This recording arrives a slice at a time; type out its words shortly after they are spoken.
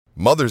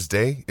Mother's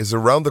Day is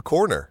around the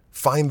corner.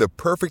 Find the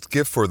perfect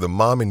gift for the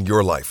mom in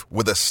your life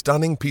with a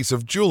stunning piece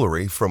of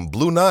jewelry from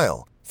Blue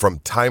Nile. From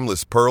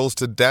timeless pearls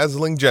to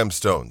dazzling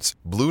gemstones,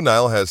 Blue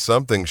Nile has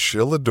something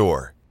she'll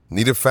adore.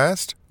 Need it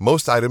fast?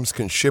 Most items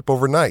can ship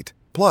overnight.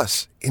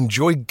 Plus,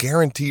 enjoy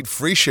guaranteed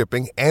free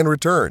shipping and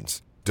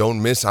returns.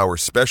 Don't miss our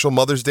special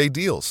Mother's Day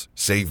deals.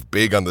 Save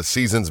big on the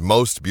season's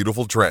most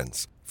beautiful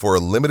trends. For a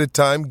limited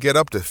time, get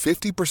up to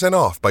 50%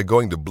 off by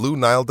going to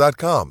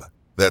BlueNile.com.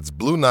 That's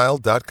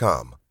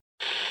BlueNile.com.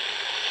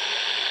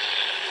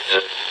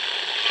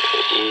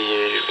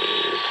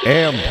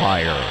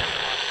 Empire.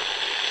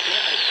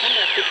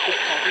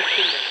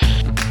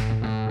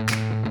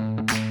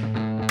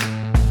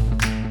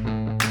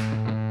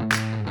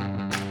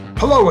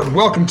 Hello and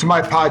welcome to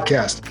my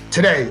podcast.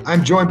 Today,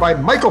 I'm joined by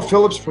Michael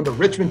Phillips from the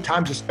Richmond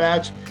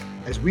Times-Dispatch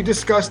as we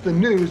discuss the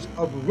news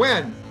of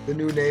when the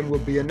new name will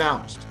be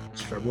announced.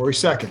 It's February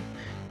 2nd.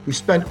 We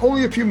spent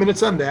only a few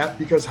minutes on that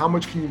because how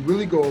much can you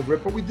really go over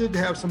it, but we did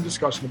have some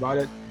discussion about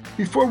it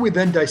before we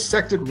then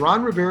dissected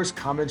Ron Rivera's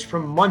comments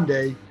from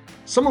Monday,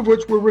 some of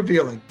which were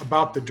revealing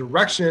about the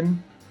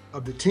direction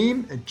of the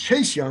team and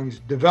Chase Young's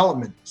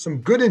development.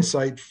 Some good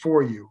insight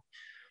for you.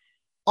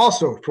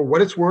 Also, for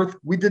what it's worth,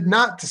 we did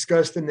not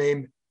discuss the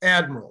name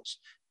Admirals,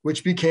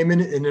 which became an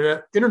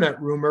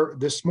internet rumor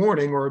this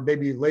morning or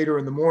maybe later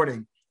in the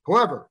morning.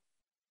 However,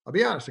 I'll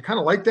be honest, I kind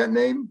of like that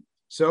name,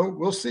 so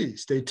we'll see.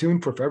 Stay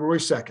tuned for February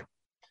 2nd.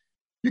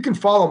 You can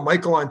follow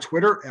Michael on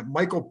Twitter at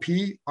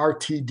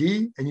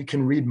MichaelPRTD, and you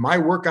can read my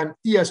work on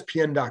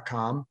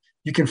ESPN.com.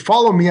 You can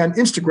follow me on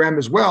Instagram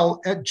as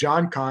well at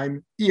John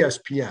Keim,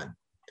 ESPN.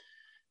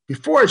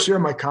 Before I share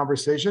my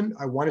conversation,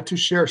 I wanted to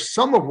share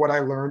some of what I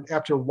learned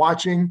after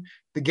watching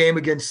the game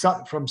against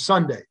from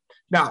Sunday.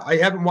 Now, I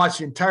haven't watched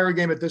the entire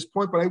game at this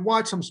point, but I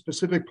watched some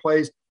specific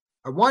plays.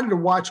 I wanted to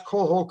watch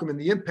Cole Holcomb and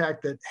the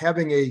impact that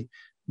having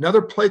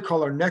another play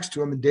caller next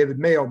to him and David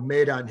Mayo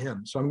made on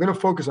him. So I'm going to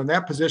focus on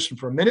that position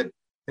for a minute.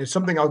 And it's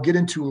something I'll get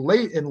into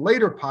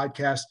later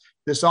podcasts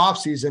this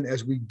offseason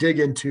as we dig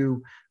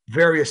into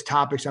various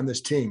topics on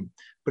this team.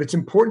 But it's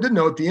important to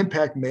note the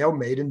impact Mayo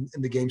made in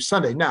the game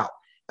Sunday. Now,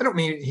 I don't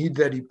mean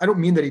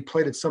that he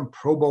played at some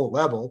Pro Bowl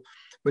level,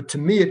 but to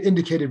me, it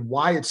indicated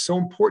why it's so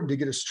important to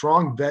get a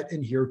strong vet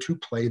in here to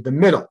play the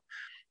middle.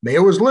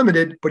 Mayo is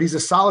limited, but he's a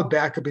solid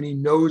backup and he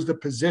knows the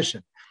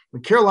position.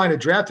 When Carolina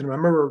drafted him, I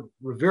remember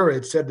Rivera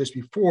had said this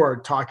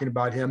before talking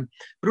about him,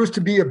 but it was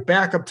to be a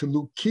backup to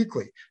Luke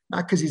Kuechly,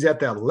 not because he's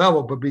at that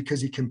level, but because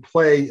he can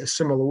play a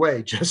similar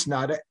way, just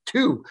not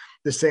to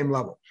the same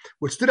level.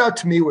 What stood out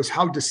to me was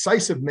how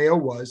decisive Mayo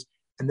was.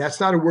 And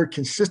that's not a word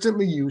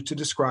consistently used to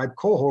describe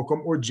Cole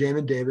Holcomb or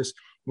Jamin Davis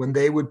when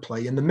they would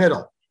play in the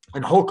middle.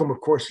 And Holcomb,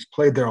 of course, has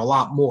played there a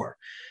lot more.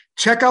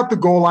 Check out the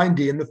goal line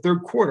D in the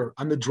third quarter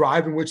on the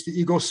drive in which the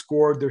Eagles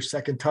scored their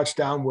second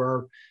touchdown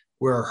where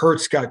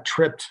Hurts got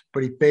tripped,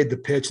 but he made the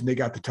pitch and they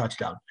got the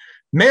touchdown.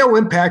 Mayo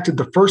impacted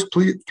the first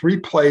three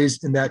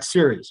plays in that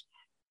series.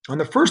 On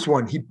the first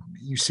one,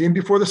 you see him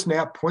before the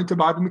snap, point to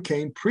Bobby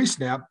McCain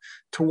pre-snap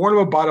to warn him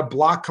about a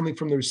block coming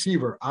from the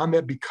receiver. On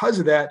that, because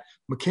of that,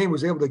 McCain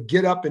was able to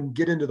get up and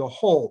get into the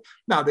hole.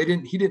 Now, he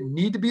didn't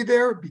need to be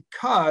there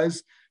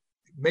because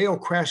Mayo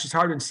crashes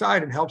hard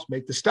inside and helps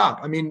make the stop.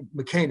 I mean,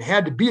 McCain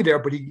had to be there,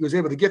 but he was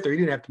able to get there. He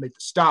didn't have to make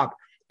the stop,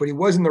 but he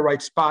was in the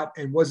right spot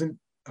and wasn't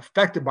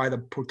affected by the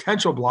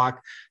potential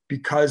block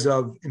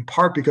in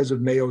part because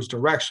of Mayo's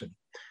direction.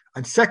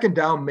 On second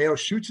down, Mayo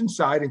shoots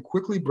inside and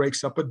quickly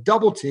breaks up a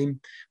double team,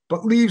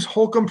 but leaves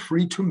Holcomb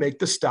free to make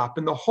the stop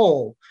in the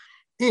hole.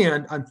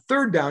 And on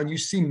third down, you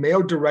see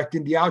Mayo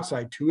directing the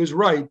outside to his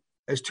right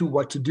as to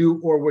what to do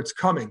or what's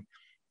coming.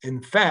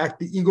 In fact,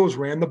 the Eagles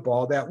ran the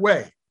ball that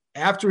way.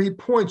 After he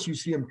points, you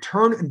see him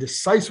turn and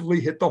decisively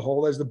hit the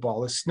hole as the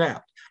ball is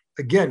snapped.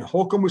 Again,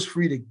 Holcomb was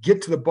free to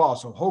get to the ball.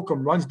 So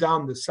Holcomb runs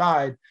down the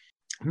side,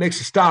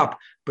 makes a stop,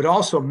 but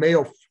also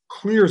Mayo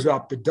clears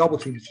up the double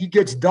teams. He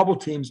gets double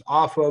teams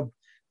off of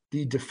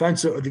the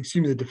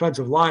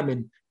defensive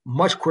lineman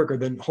much quicker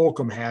than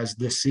Holcomb has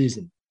this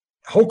season.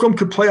 Holcomb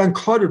could play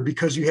uncluttered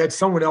because you had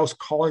someone else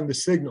calling the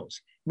signals.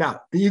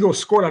 Now, the Eagles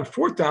scored on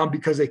fourth down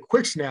because they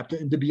quick snapped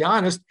it. And to be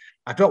honest,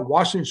 I felt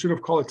Washington should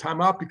have called a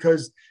timeout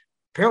because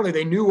apparently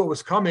they knew what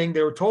was coming.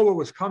 They were told what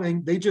was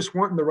coming. They just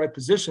weren't in the right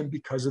position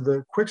because of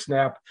the quick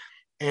snap.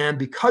 And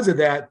because of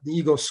that, the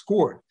Eagles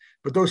scored.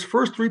 But those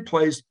first three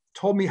plays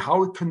told me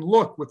how it can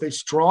look with a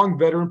strong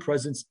veteran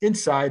presence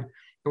inside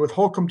and with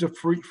Holcomb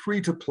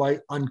free to play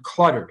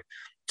uncluttered.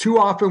 Too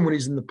often when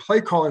he's in the play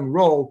calling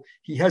role,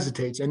 he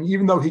hesitates. And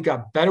even though he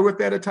got better with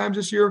that at times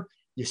this year,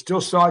 you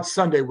still saw it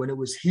Sunday when it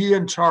was he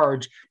in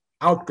charge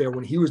out there,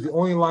 when he was the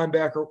only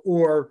linebacker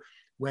or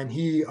when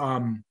he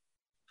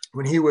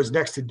was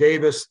next to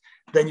Davis,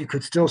 then you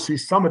could still see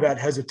some of that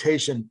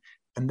hesitation.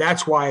 And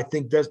that's why I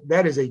think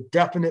that is a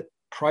definite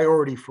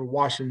priority for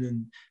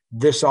Washington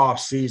this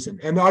offseason.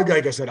 And like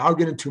I said, I'll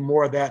get into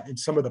more of that and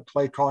some of the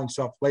play calling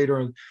stuff later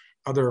in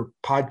other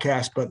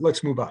podcasts, but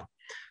let's move on.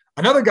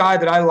 Another guy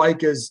that I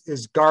like is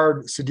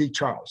guard Saahdiq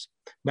Charles.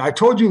 Now, I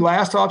told you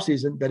last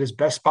offseason that his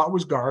best spot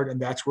was guard,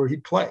 and that's where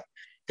he'd play.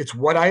 It's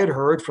what I had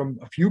heard from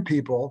a few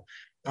people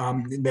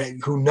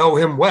who know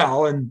him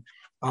well, and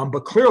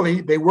but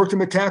clearly they worked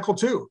him at tackle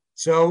too.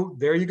 So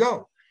there you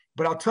go.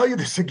 But I'll tell you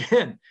this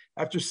again: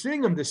 after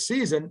seeing him this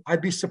season,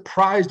 I'd be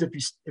surprised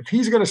if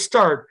he's going to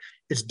start.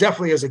 It's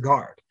definitely as a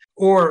guard,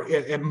 or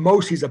at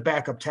most he's a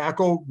backup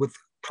tackle with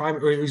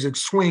primary. He's a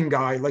swing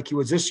guy like he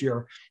was this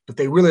year. But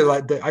they really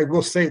I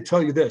will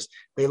tell you this: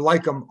 they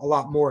like him a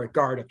lot more at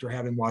guard after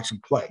having watched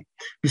him play.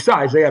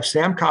 Besides, they have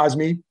Sam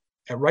Cosmi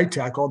at right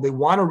tackle. They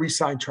want to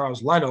re-sign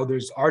Charles Leno.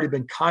 There's already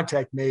been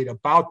contact made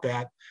about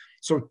that.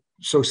 So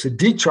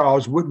Sadiq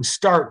Charles wouldn't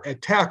start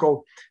at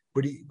tackle,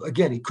 but he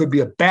could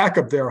be a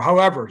backup there.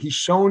 However, he's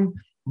shown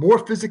more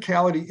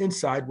physicality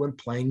inside when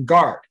playing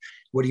guard.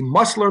 What he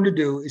must learn to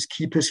do is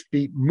keep his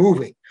feet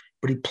moving,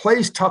 but he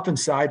plays tough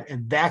inside,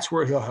 and that's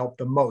where he'll help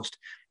the most.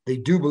 They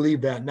do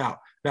believe that now.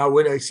 Now,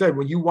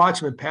 when you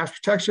watch him in pass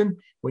protection,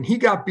 when he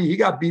got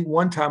beat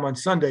one time on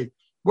Sunday, it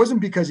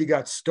wasn't because he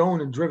got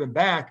stoned and driven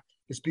back.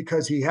 It's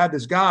because he had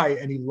this guy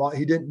and he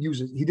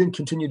didn't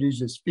continue to use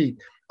his feet.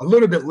 A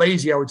little bit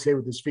lazy, I would say,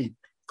 with his feet.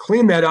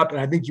 Clean that up, and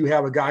I think you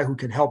have a guy who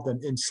can help them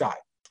inside.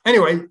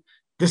 Anyway,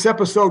 this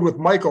episode with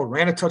Michael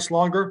ran a touch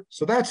longer,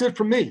 so that's it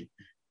from me.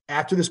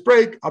 After this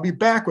break, I'll be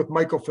back with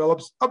Michael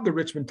Phillips of the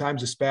Richmond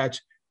Times-Dispatch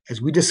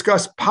as we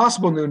discuss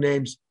possible new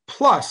names,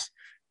 plus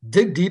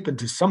dig deep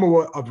into some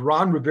of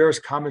Ron Rivera's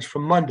comments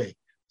from Monday,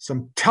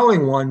 some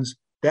telling ones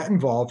that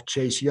involve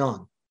Chase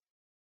Young.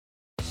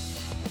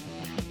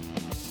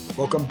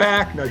 Welcome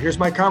back. Now here's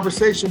my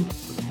conversation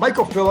with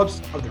Michael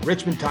Phillips of the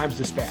Richmond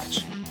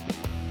Times-Dispatch.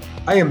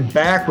 I am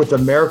back with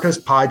America's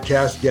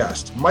podcast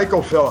guest,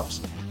 Michael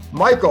Phillips.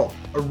 Michael,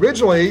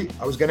 originally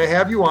I was going to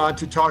have you on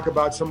to talk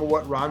about some of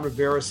what Ron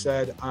Rivera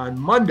said on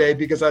Monday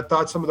because I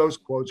thought some of those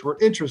quotes were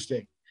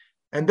interesting.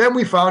 And then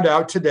we found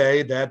out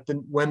today that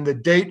when the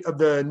date of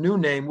the new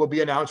name will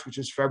be announced, which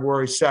is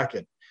February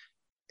 2nd.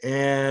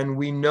 And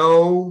we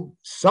know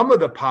some of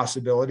the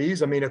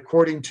possibilities. I mean,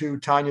 according to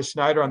Tanya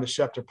Snyder on the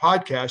Schefter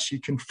podcast, she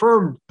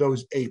confirmed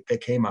those 8 that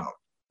came out.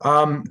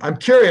 I'm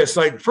curious,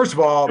 first of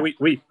all,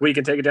 we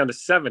can take it down to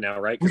 7 now,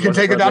 right? We can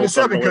take it down to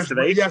 7 because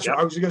yes,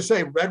 I was going to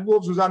say Red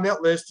Wolves was on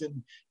that list,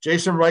 and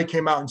Jason Wright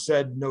came out and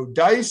said no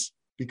dice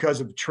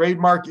because of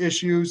trademark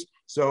issues.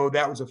 So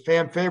that was a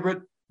fan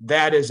favorite.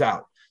 That is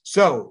out.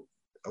 So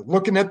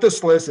looking at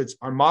this list, it's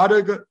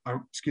Armada,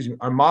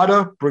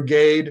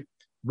 Brigade,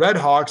 Red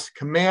Hawks,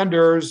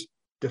 Commanders,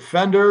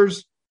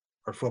 Defenders,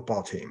 or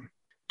football team.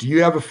 Do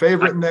you have a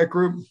favorite in that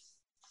group?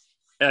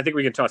 I think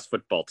we can toss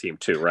football team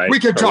too, right? We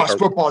can toss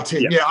football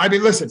team. Yeah. I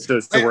mean, listen. So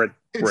we're at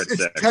 6.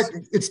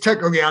 It's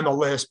technically on the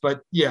list,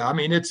 but yeah, I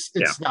mean, it's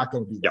not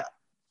going to be that.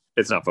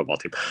 It's not football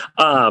team.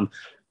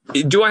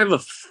 Do I have a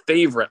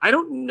favorite? I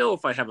don't know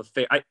if I have a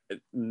favorite.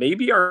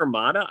 Maybe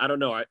Armada. I don't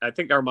know. I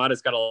think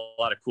Armada's got a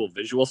lot of cool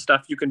visual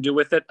stuff you can do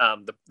with it.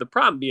 The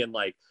problem being,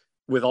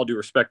 with all due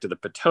respect to the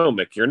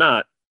Potomac, you're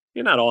not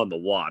on the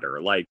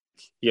water. It's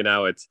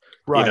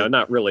right.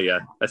 Not really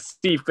a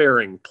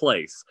seafaring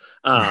place.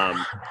 No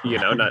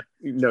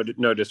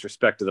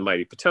disrespect to the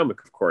mighty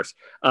Potomac, of course.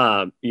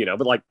 But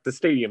the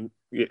stadium,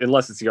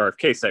 unless it's the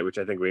RFK site, which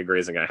I think we agree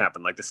isn't going to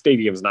happen, the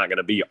stadium's not going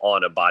to be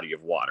on a body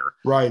of water.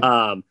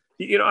 Right.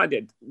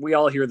 We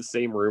all hear the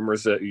same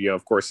rumors,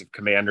 of course, of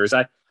Commanders.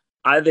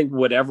 I think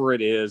whatever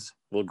it is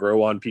will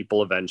grow on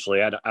people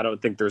eventually. I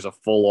don't think there's a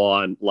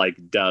full-on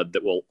dud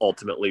that will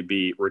ultimately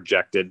be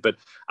rejected. But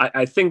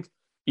I think,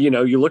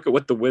 you look at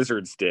what the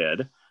Wizards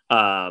did,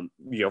 from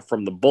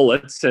the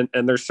Bullets, and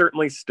there's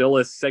certainly still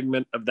a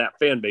segment of that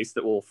fan base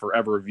that will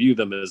forever view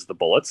them as the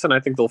Bullets. And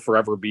I think they'll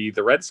forever be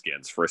the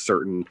Redskins for a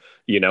certain,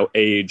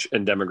 age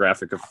and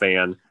demographic of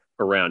fan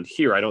around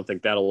here. I don't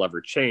think that'll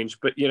ever change.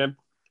 But,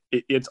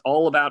 it's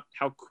all about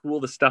how cool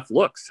the stuff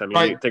looks. I mean,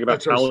 right. You think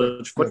about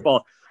college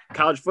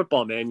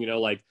football, man,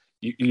 you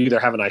either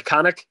have an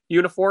iconic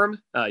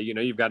uniform,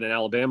 you've got an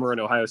Alabama or an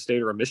Ohio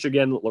State or a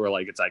Michigan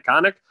where it's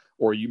iconic,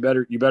 or you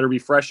better be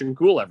fresh and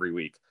cool every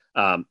week.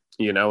 And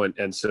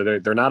so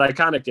they're not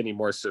iconic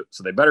anymore. So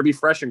they better be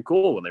fresh and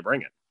cool when they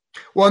bring it.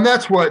 Well, and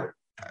that's what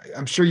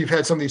I'm sure you've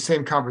had some of these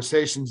same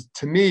conversations.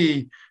 To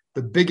me,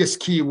 the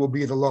biggest key will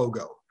be the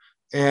logo.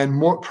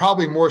 And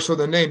probably more so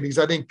the name, because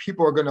I think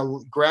people are going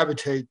to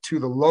gravitate to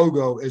the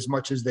logo as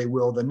much as they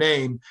will the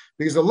name,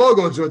 because the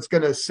logo is what's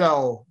going to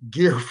sell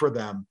gear for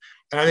them.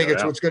 And I think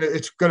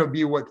it's going to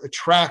be what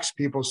attracts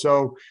people.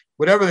 So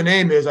whatever the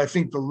name is, I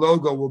think the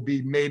logo will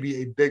be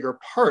maybe a bigger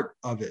part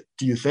of it.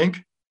 Do you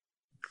think?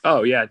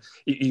 Oh yeah.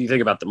 You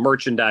think about the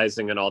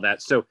merchandising and all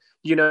that. So,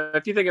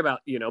 if you think about,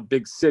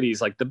 big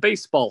cities, the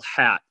baseball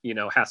hat,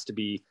 has to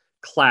be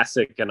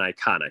classic and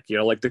iconic,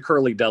 the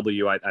curly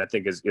W, I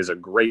think is a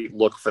great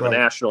look for the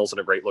Nationals and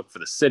a great look for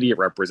the city. It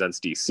represents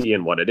DC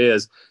and what it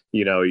is,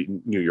 New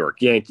York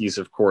Yankees,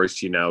 of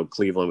course,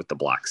 Cleveland with the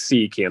Block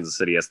C, Kansas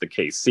City has the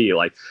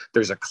KC.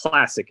 There's a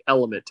classic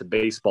element to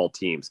baseball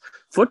teams.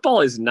 Football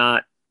is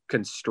not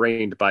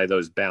constrained by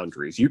those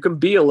boundaries. You can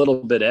be a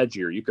little bit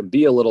edgier. You can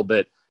be a little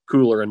bit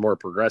cooler and more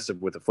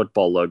progressive with a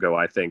football logo,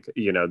 I think,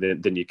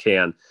 than you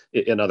can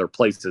in other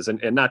places.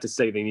 And not to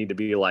say they need to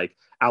be like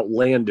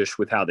outlandish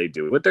with how they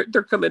do it, but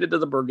they're committed to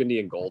the burgundy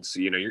and gold. So,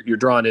 you're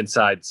drawing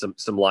inside some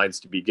lines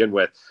to begin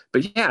with.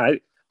 But yeah,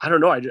 I don't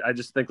know. I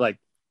just think like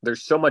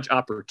there's so much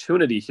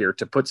opportunity here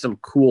to put some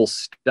cool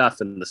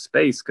stuff in the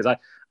space. Cause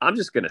I'm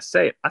just going to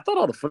say it. I thought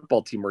all the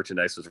football team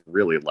merchandise was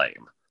really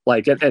lame.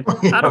 Like, and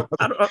I don't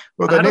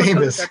well, the name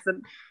is,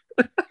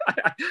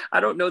 I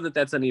don't know that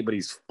that's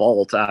anybody's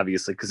fault,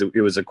 obviously, because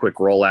it was a quick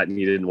rollout and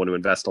you didn't want to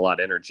invest a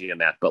lot of energy in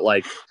that. But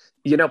like,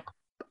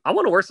 I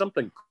want to wear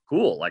something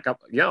cool. Like, I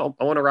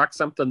want to rock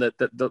something that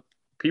the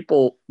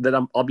people that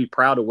I'll be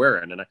proud of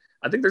wearing. And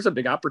I think there's a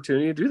big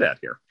opportunity to do that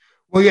here.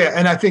 Well, yeah,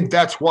 and I think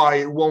that's why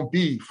it won't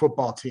be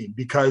football team,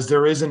 because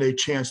there isn't a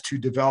chance to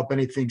develop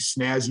anything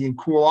snazzy and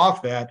cool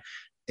off that.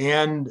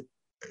 And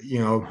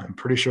I'm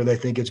pretty sure they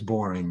think it's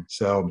boring.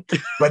 So,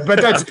 but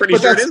that's pretty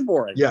sure it is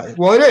boring. Yeah,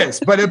 well, it is.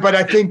 But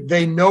I think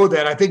they know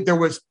that. I think there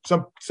was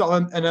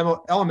an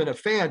element of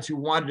fans who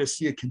wanted to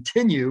see it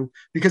continue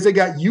because they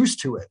got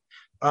used to it.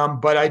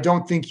 But I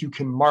don't think you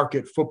can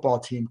market football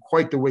team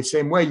quite the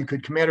same way you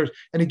could Commanders.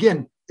 And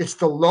again, it's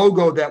the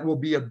logo that will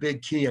be a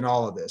big key in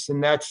all of this.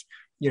 And that's,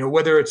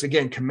 whether it's,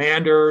 again,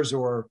 Commanders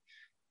or,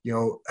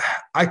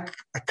 I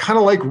kind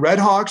of like Red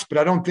Hawks, but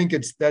I don't think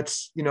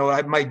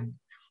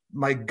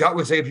my gut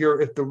would say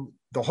if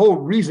the whole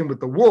reason with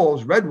the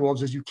Wolves, Red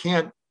Wolves, is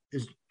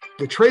is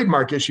the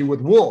trademark issue with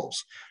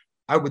Wolves.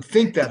 I would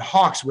think that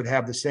Hawks would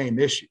have the same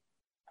issue.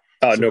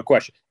 No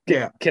question.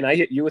 Yeah. Can I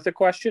hit you with a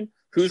question?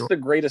 Who's the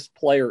greatest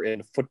player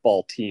in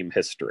football team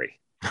history?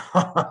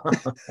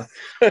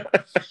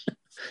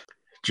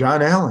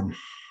 John Allen.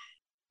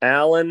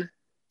 Allen,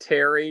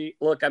 Terry.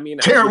 Look, I mean,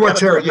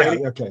 Terry. Yeah,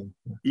 okay.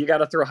 You got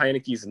to throw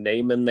Heineke's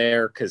name in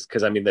there because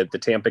I mean the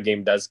Tampa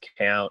game does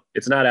count.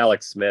 It's not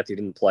Alex Smith; he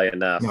didn't play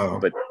enough. No.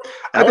 But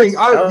Alex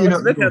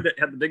Smith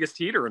had the biggest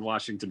heater in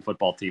Washington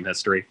football team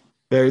history.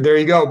 There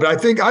you go. But I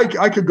think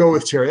I could go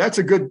with Terry. That's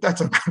a good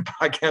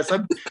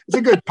podcast. It's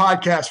a good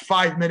podcast.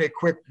 5-minute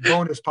quick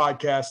bonus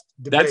podcast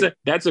debate.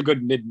 That's a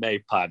good mid-May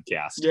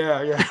podcast.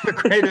 Yeah. The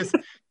greatest.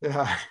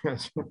 Yeah.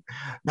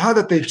 Now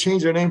that they've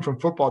changed their name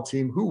from football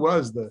team, who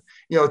was the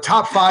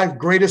top 5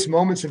 greatest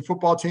moments in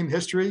football team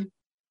history?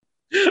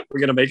 We're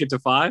gonna make it to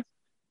 5.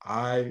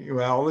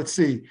 Let's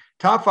see.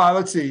 Top 5.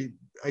 Let's see.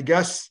 I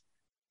guess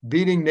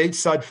beating Nate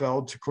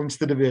Sudfeld to clinch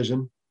the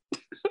division.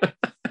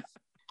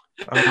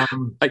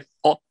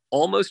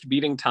 Almost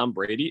beating Tom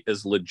Brady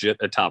is legit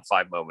a top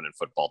 5 moment in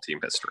football team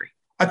history.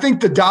 I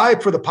think the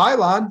dive for the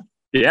pylon.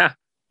 Yeah.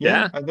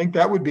 I think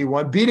that would be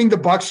one. Beating the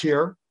Bucs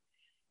here.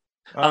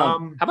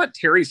 How about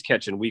Terry's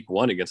catch in week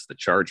 1 against the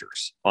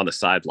Chargers on the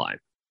sideline?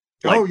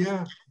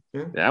 Yeah.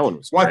 That one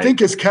was well. Great. I think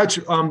his catch,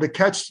 the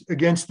catch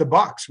against the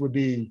Bucs would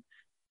be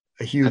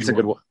a huge. That's a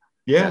good one.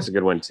 Yeah, that's a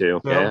good one too.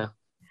 So, yeah.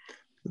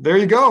 There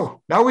you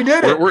go. Now we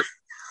did it.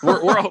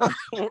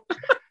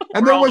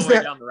 And there was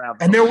that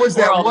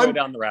one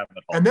down the rabbit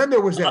hole. And then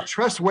there was that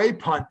Tress Way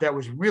punt that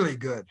was really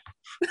good.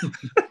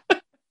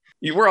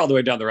 You were all the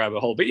way down the rabbit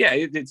hole, but yeah,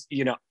 it's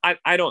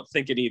I don't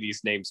think any of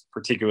these names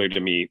particularly to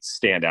me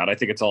stand out. I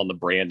think it's all in the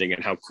branding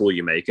and how cool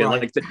you make it.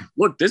 Right. Like,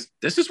 look, this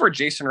is where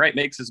Jason Wright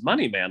makes his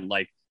money, man.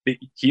 Like,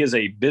 he is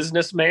a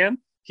businessman.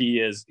 He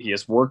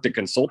has worked at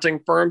consulting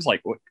firms.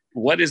 Like,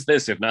 what is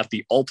this if not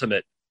the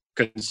ultimate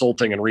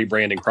consulting and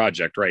rebranding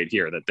project right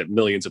here that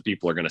millions of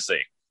people are going to see?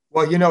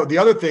 Well, the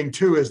other thing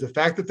too is the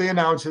fact that they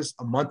announce this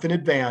a month in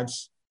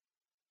advance.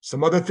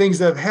 Some other things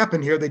that have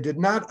happened here, they did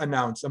not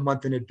announce a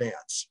month in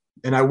advance.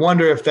 And I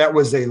wonder if that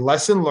was a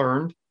lesson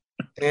learned.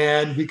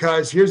 And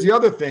because here's the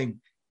other thing,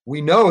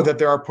 we know that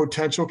there are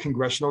potential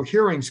congressional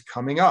hearings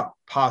coming up,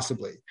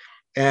 possibly.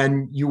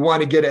 And you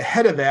want to get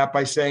ahead of that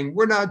by saying,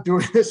 we're not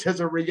doing this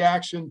as a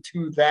reaction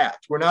to that.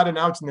 We're not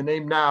announcing the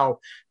name now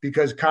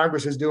because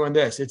Congress is doing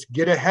this. It's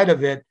get ahead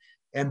of it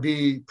and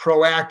be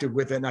proactive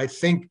with it. And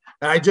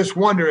I just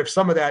wonder if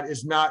some of that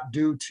is not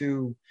due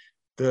to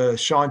the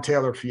Sean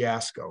Taylor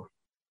fiasco.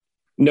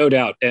 No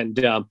doubt. And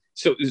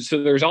so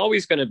there's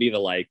always going to be the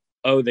like,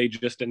 oh, they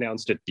just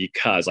announced it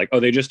because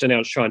they just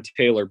announced Sean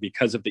Taylor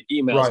because of the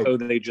emails. Right. Oh,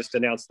 they just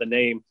announced the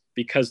name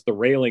because the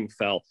railing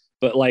fell.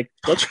 But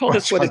let's call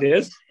this what it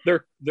is.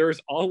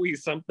 There's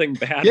always something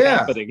bad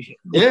happening.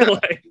 Yeah.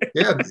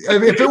 Yeah. I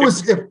mean,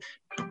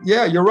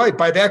 you're right.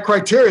 By that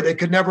criteria, they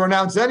could never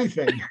announce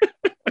anything.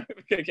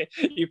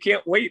 You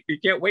can't wait. You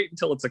can't wait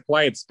until it's a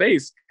quiet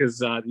space because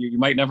you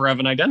might never have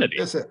an identity.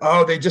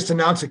 They just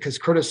announced it because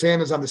Curtis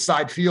Sanders on the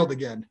side field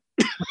again.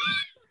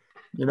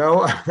 And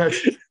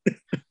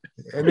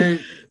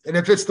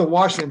if it's the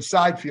Washington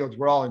side fields,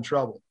 we're all in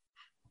trouble.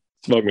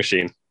 Smoke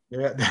machine.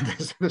 Yeah,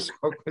 the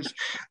smoke machine.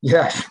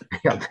 Yes,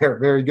 yeah,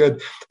 very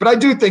good. But I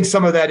do think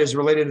some of that is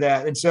related to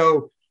that. And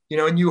so,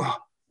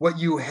 what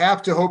you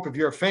have to hope if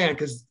you're a fan,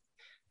 because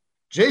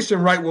Jason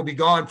Wright will be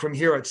gone from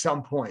here at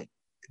some point.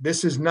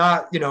 This is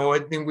not, I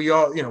think we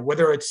all,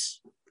 whether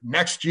it's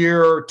next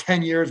year or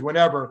 10 years,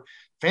 whenever,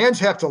 fans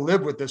have to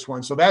live with this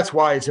one. So that's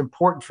why it's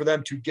important for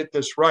them to get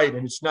this right.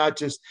 And it's not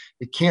just,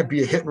 it can't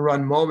be a hit and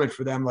run moment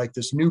for them. Like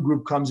this new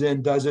group comes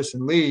in, does this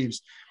and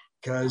leaves,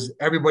 because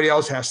everybody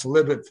else has to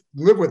live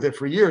with it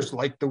for years.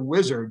 Like the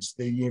Wizards,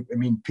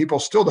 people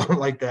still don't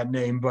like that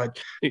name, but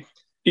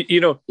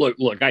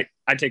look,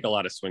 I take a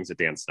lot of swings at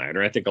Dan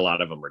Snyder. I think a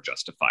lot of them are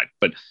justified,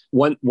 but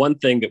one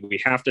thing that we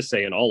have to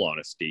say in all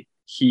honesty,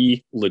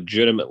 he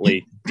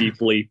legitimately,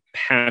 deeply,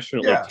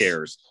 passionately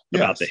cares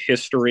about the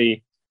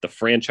history, the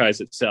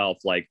franchise itself,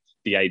 like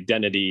the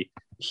identity.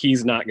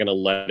 He's not going to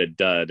let a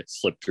dud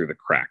slip through the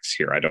cracks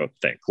here. I don't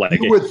think.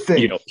 Like you would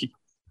think,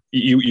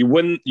 you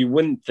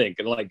wouldn't think.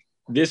 Like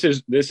this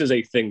is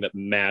a thing that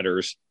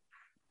matters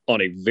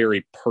on a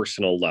very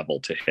personal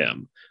level to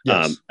him.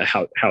 Yes.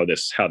 How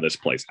this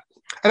plays out.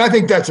 And I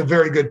think that's a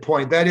very good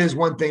point. That is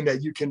one thing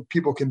that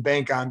people can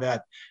bank on.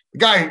 That the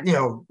guy,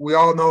 we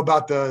all know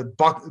about the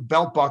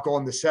belt buckle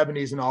in the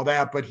 70s and all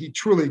that, but he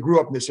truly grew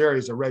up in this area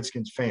as a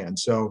Redskins fan.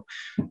 So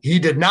he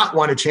did not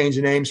want to change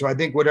the name. So I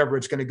think whatever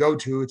it's going to go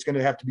to, it's going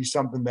to have to be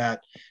something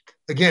that,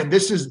 again,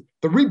 this is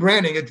the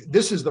rebranding.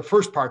 This is the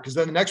first part, because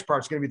then the next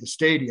part is going to be the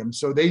stadium.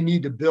 So they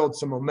need to build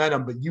some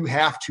momentum, but you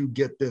have to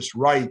get this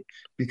right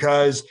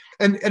because,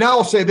 and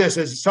I'll say this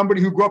as somebody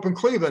who grew up in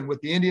Cleveland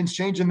with the Indians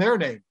changing their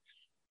name.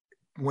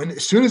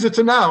 As soon as it's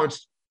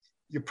announced,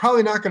 you're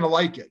probably not going to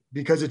like it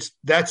because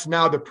that's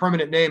now the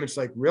permanent name. It's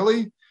like,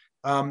 really?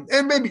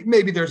 And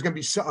maybe there's going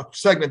to be a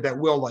segment that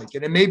will like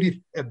it. And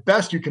maybe at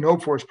best you can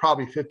hope for is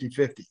probably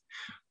 50-50.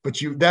 But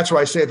that's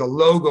why I say the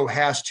logo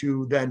has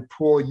to then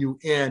pull you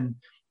in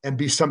and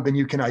be something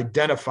you can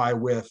identify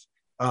with.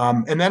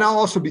 And then I'll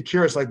also be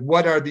curious, like,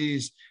 what are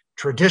these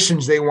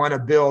traditions they want to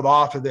build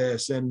off of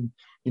this? And,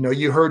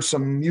 you heard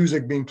some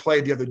music being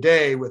played the other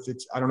day with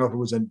I don't know if it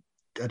was an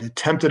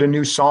attempt at a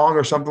new song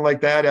or something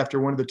like that after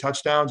one of the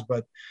touchdowns,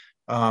 but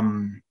I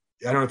don't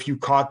know if you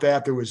caught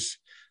that. There was,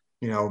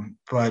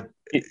 but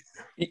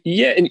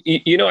yeah, and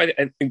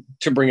I think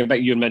to bring it back,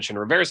 you had mentioned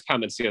Rivera's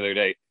comments the other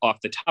day off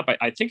the top.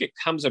 I think it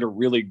comes at a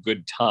really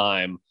good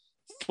time,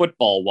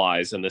 football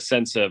wise, in the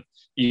sense of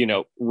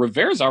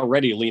Rivera's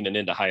already leaning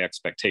into high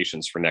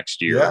expectations for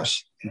next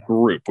year's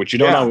group, which you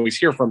don't always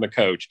hear from the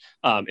coach,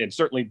 and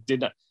certainly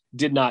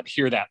did not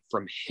hear that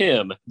from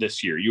him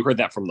this year. You heard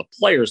that from the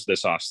players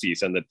this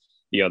offseason that,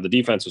 the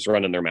defense was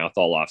running their mouth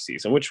all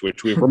offseason, which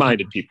we've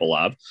reminded people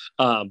of.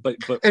 But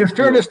in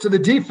fairness to the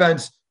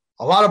defense,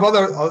 a lot of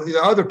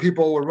other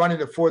people were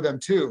running it for them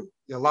too.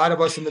 A lot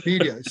of us in the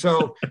media.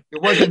 So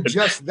it wasn't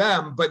just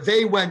them, but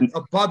they went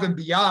above and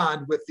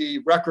beyond with the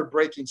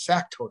record-breaking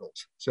sack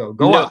totals. So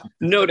go on.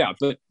 No doubt.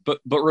 But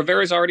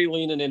Rivera's already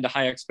leaning into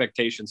high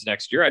expectations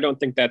next year. I don't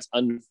think that's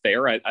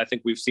unfair. I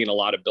think we've seen a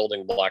lot of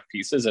building block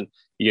pieces, and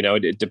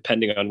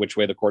depending on which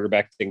way the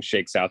quarterback thing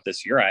shakes out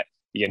this year, I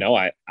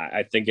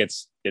think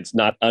it's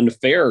not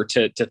unfair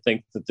to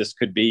think that this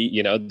could be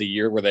the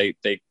year where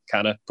they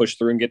kind of push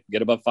through and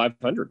get above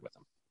 500 with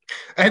them.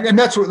 And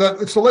that's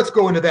what. So let's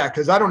go into that,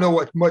 because I don't know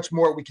what much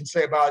more we can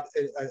say about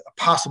a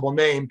possible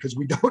name, because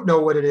we don't know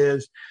what it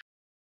is.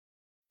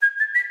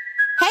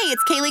 Hey,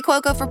 it's Kaylee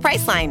Cuoco for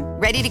Priceline.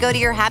 Ready to go to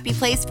your happy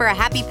place for a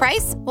happy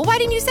price? Well, why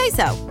didn't you say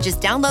so? Just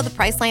download the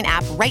Priceline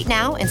app right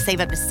now and save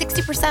up to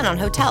 60% on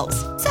hotels.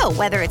 So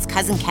whether it's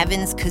Cousin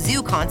Kevin's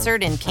Kazoo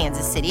Concert in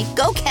Kansas City,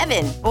 go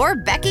Kevin, or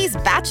Becky's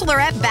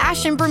Bachelorette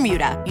Bash in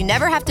Bermuda, you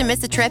never have to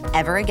miss a trip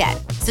ever again.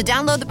 So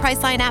download the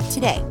Priceline app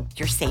today.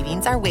 Your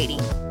savings are waiting.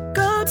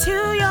 Go to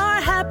your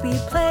happy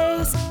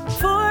place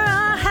for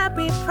a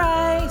happy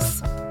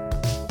price.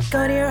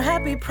 Go to your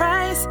happy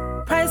price,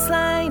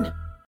 Priceline.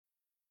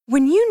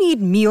 When you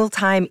need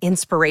mealtime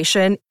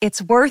inspiration, it's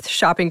worth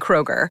shopping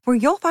Kroger, where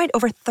you'll find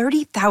over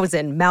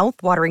 30,000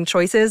 mouth-watering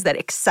choices that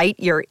excite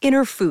your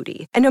inner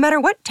foodie. And no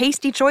matter what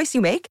tasty choice you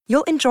make,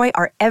 you'll enjoy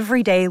our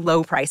everyday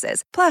low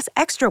prices, plus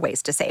extra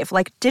ways to save,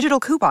 like digital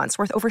coupons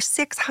worth over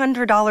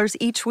 $600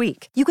 each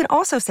week. You can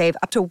also save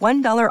up to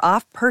 $1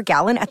 off per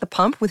gallon at the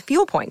pump with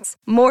fuel points.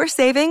 More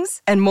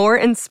savings and more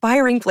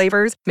inspiring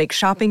flavors make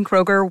shopping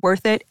Kroger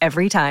worth it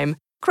every time.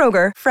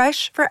 Kroger,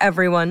 fresh for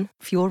everyone.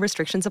 Fuel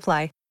restrictions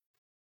apply.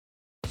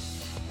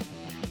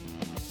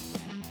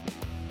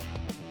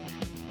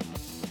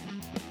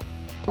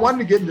 I wanted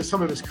to get into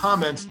some of his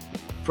comments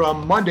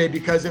from Monday,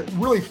 because it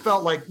really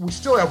felt like we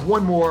still have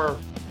one more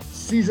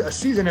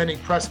season-ending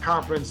press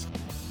conference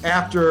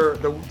after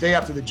the day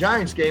after the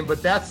Giants game,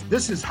 but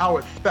this is how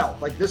it felt.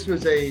 Like this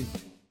was a,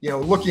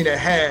 looking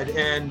ahead,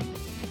 and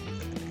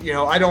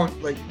I don't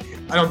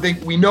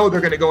think we know they're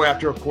going to go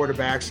after a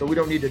quarterback, so we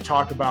don't need to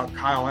talk about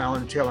Kyle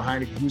Allen and Taylor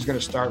Heinicke, who's going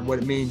to start, what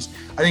it means.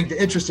 I think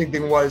the interesting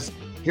thing was,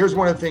 here's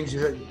one of the things you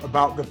said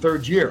about the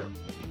third year.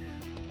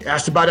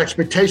 Asked about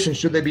expectations,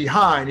 should they be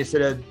high? And he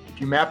said,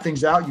 if you map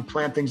things out, you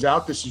plan things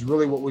out, this is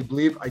really what we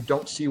believe. I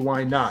don't see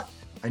why not.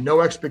 I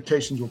know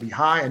expectations will be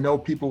high. I know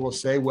people will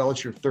say, well,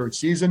 it's your third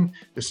season.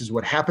 This is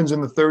what happens in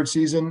the third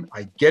season.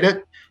 I get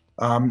it.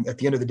 At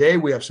the end of the day,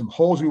 we have some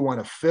holes we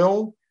want to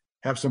fill,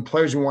 have some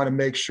players we want to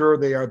make sure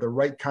they are the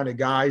right kind of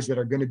guys that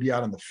are going to be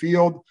out on the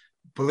field.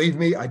 Believe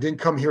me, I didn't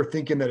come here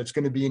thinking that it's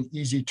going to be an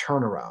easy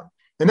turnaround.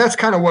 And that's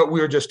kind of what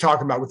we were just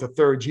talking about with the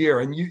third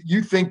year. And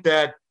you think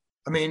that,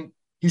 I mean,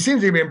 he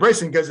seems to be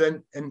embracing because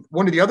and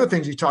one of the other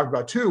things he talked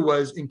about too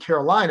was in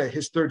Carolina,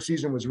 his third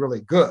season was really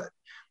good.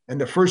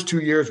 And the first 2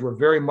 years were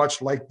very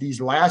much like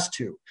these last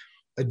two.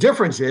 The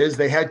difference is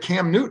they had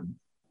Cam Newton.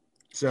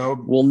 So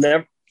we'll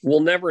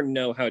never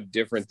know how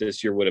different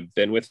this year would have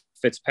been with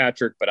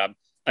Fitzpatrick, but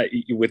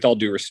with all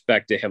due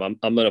respect to him,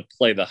 I'm going to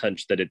play the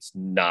hunch that it's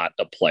not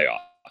a playoff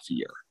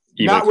year.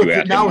 Not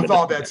with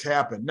all that's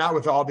happened, not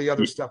with all the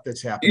other stuff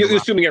that's happened.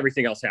 Assuming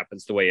everything else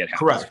happens the way it happens,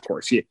 correct. Of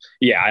course.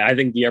 Yeah, I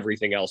think the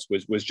everything else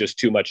was just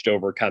too much to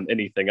overcome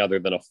anything other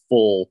than a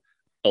full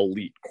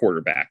elite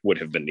quarterback would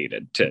have been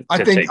needed to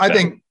I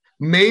think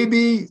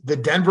maybe the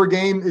Denver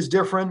game is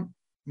different.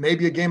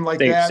 Maybe a game like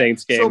that.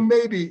 Saints game. So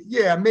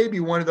maybe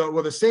one of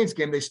the Saints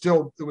game,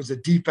 it was a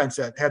defense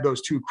that had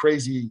those two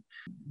crazy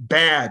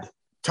bad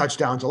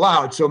touchdowns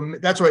allowed. So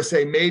that's why I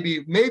say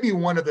maybe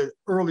one of the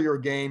earlier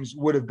games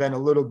would have been a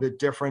little bit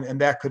different and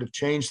that could have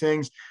changed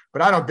things,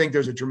 but I don't think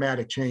there's a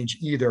dramatic change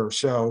either.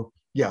 So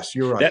yes,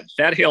 you're right.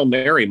 That Hail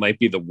Mary might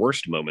be the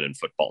worst moment in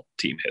football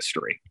team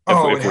history.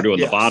 If we're doing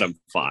the bottom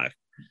five.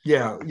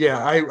 Yeah.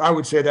 I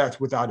would say that's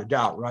without a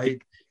doubt.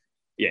 Right.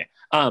 Yeah.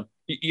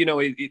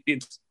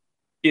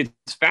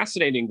 It's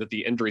fascinating that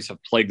the injuries have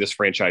plagued this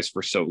franchise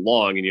for so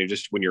long. And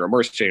when you're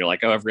immersed in, you're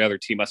like, oh, every other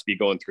team must be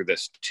going through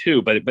this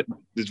too. But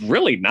it's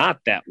really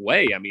not that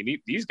way. I mean,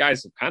 these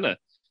guys have kind of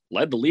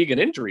led the league in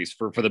injuries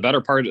for the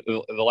better part of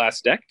the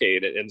last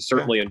decade, and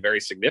certainly in very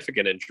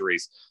significant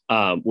injuries,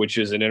 which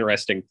is an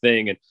interesting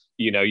thing. And,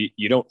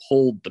 you don't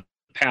hold the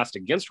past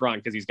against Ron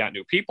because he's got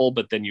new people,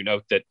 but then you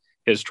note that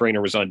his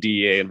trainer was on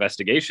DEA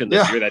investigation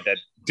this year. That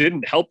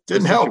didn't help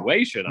the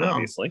situation,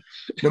 obviously.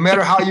 No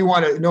matter how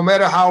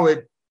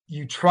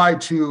you try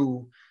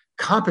to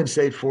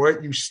compensate for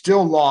it, you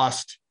still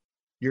lost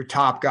your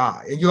top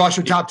guy and you lost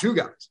your top two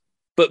guys.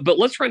 But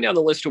let's run down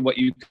the list of what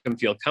you can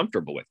feel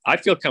comfortable with. I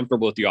feel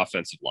comfortable with the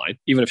offensive line,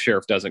 even if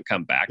Sheriff doesn't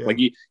come back. Yeah. Like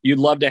you'd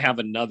love to have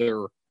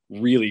another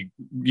really,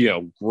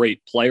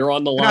 great player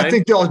on the line. And I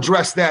think they'll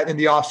address that in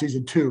the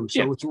offseason too.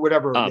 So it's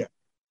whatever.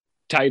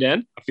 Tight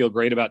end. I feel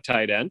great about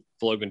tight end.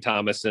 Logan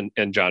Thomas and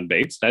John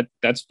Bates.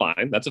 That's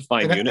fine. That's a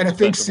fine unit. And I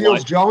think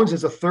Seals Jones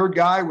is a third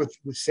guy with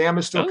Sam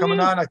is still coming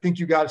on. I think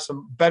you got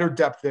some better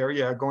depth there.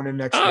 Yeah. Going in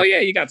next.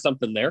 You got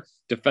something there.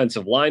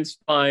 Defensive line's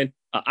fine.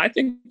 I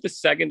think the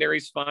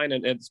secondary's fine.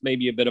 And it's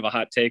maybe a bit of a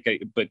hot take,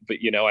 but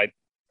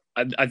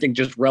I think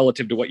just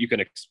relative to what you can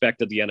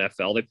expect of the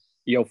NFL, that,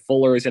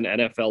 Fuller is an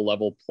NFL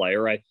level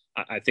player. I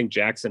think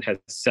Jackson has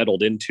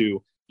settled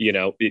into,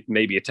 it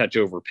may be a touch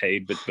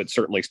overpaid, but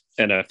certainly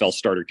NFL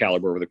starter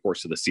caliber over the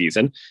course of the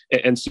season.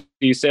 And so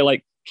you say,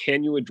 like,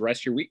 can you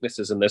address your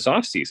weaknesses in this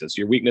offseason? So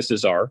your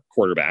weaknesses are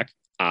quarterback,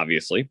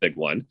 obviously, big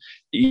one.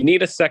 You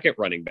need a second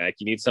running back.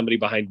 You need somebody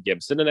behind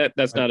Gibson. And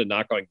that's not a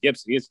knock on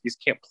Gibson. He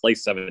can't play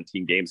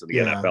 17 games in the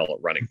NFL at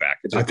running back.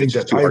 I think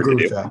that's I agree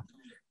with that.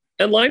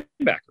 And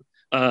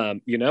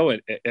linebacker,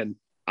 and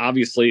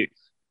obviously,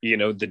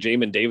 the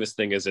Jamin Davis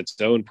thing is its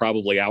own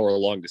probably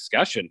hour-long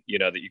discussion,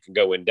 that you can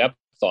go in depth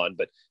on,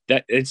 but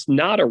that it's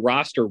not a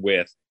roster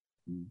with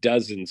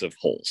dozens of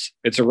holes.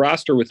 It's a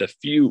roster with a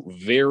few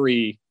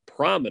very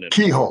prominent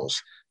key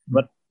holes,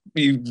 but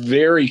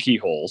very key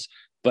holes.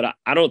 But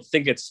I don't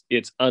think it's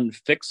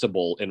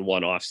unfixable in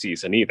one off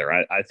season either.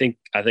 I think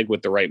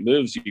with the right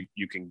moves,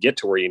 you can get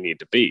to where you need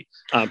to be.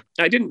 I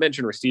didn't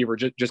mention receiver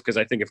just because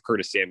I think if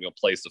Curtis Samuel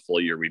plays the full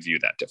year, we view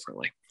that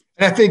differently.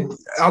 And I think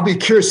I'll be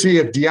curious to see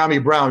if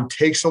De'Ami Brown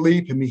takes a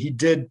leap. I mean, he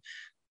did.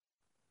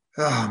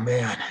 Oh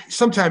man,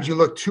 sometimes you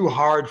look too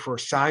hard for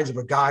signs of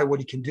a guy, what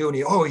he can do. And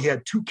he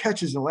had 2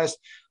 catches in the last,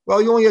 well,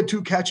 he only had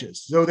 2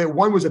 catches. So that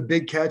one was a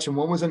big catch and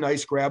one was a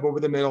nice grab over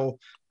the middle.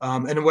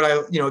 And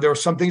there were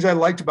some things I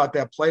liked about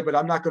that play, but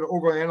I'm not going to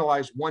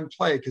overanalyze one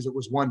play because it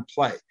was one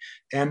play.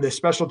 And the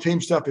special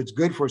team stuff, it's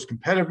good for his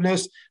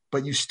competitiveness,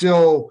 but you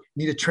still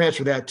need to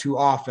transfer that to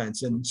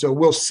offense. And so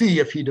we'll see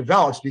if he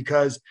develops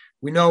because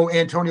we know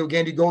Antonio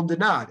Gandy Golden did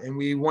not, and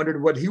we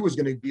wondered what he was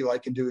going to be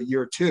like into a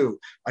year or two.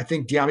 I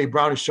think De'Ami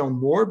Brown has shown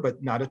more,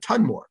 but not a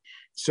ton more.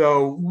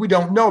 So we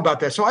don't know about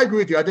that. So I agree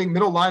with you. I think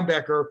middle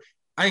linebacker,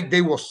 I think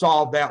they will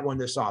solve that one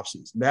this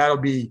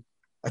offseason.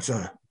 That's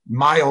a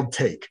mild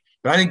take,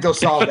 but I think they'll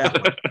solve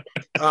that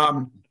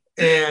one.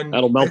 And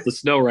that'll melt the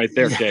snow right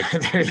there,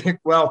 Jake.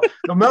 Well,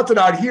 they'll melt it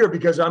out here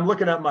because I'm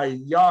looking at my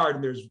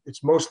yard and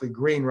it's mostly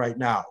green right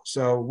now.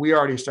 So we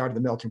already started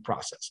the melting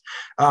process.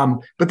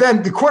 But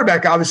then the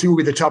quarterback obviously will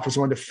be the toughest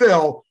one to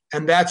fill.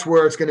 And that's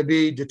where it's going to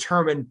be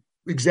determined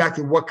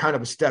exactly what kind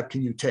of a step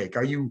can you take.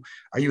 Are you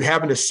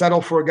having to settle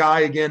for a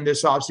guy again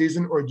this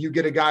offseason, or do you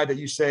get a guy that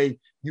you say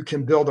you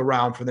can build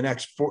around for the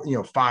next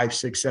 5,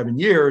 6, 7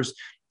 years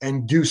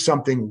and do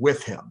something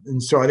with him?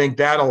 And so I think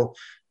that'll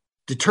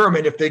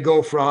determine if they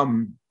go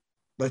from,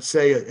 let's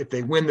say, if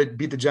they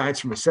beat the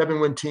Giants from a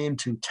 7-win team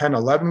to 10,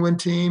 11-win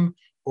team,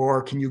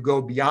 or can you go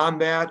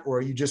beyond that? Or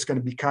are you just going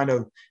to be kind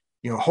of,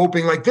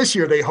 hoping like this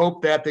year, they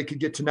hope that they could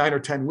get to 9 or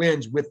 10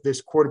 wins with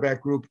this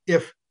quarterback group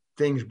if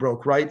things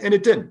broke right. And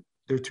it didn't.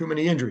 There are too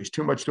many injuries,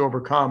 too much to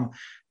overcome.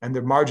 and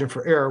the margin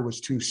for error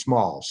was too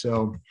small.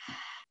 So,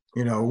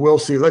 we'll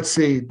see. Let's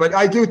see. But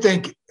I do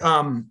think,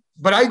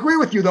 but I agree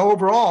with you though,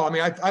 overall. I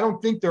mean, I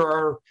don't think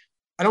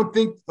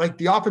like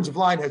the offensive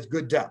line has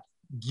good depth.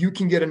 You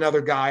can get another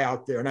guy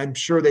out there, and I'm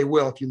sure they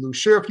will. If you lose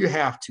Scherff, you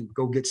have to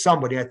go get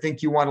somebody. I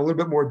think you want a little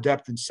bit more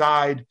depth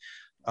inside.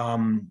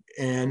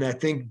 And I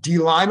think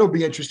D-line will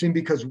be interesting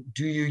because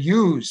do you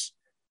use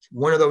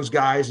one of those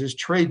guys as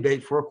trade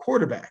bait for a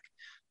quarterback?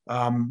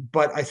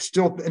 But I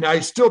still think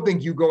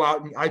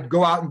I'd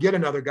go out and get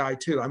another guy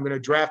too. I'm going to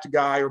draft a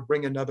guy or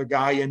bring another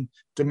guy in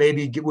to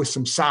maybe get with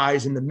some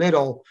size in the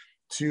middle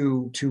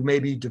to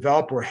maybe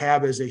develop or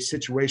have as a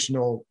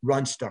situational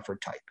run stuffer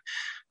type.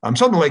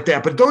 Something like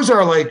that. But those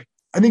are I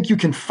think you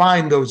can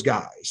find those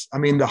guys. I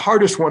mean, the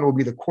hardest one will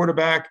be the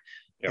quarterback.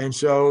 Yep. And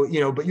so,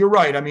 but you're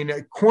right. I mean, a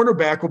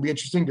cornerback will be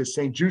interesting. Does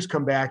St. Juice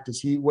come back?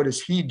 What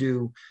does he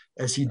do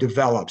as he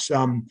develops?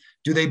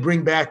 Do they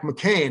bring back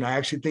McCain? I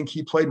actually think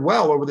he played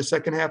well over the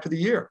second half of the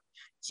year.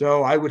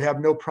 So I would have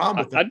no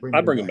problem with that.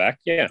 I'd bring him back.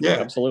 Yeah,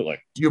 absolutely.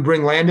 Do you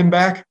bring Landon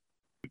back?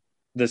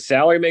 The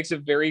salary makes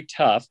it very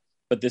tough,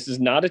 but this is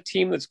not a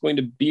team that's going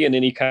to be in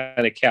any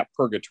kind of cap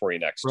purgatory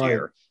next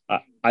year.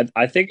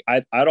 I think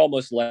I'd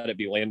almost let it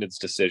be Landon's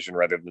decision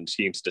rather than the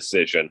team's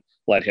decision.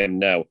 Let him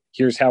know,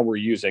 here's how we're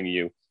using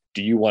you.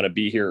 Do you want to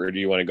be here or do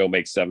you want to go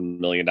make $7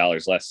 million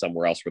less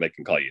somewhere else where they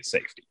can call you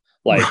safety?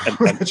 We'll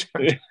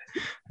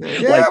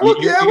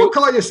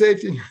call you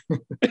safety.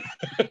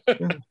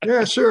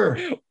 Yeah, sure.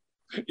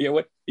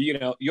 You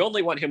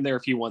only want him there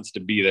if he wants to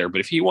be there.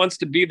 But if he wants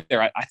to be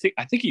there, I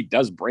think he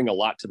does bring a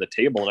lot to the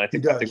table, and I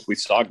think we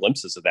saw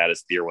glimpses of that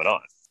as the year went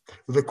on.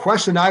 The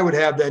question I would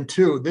have then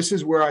too, this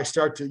is where you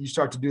start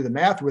to do the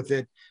math with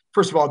it.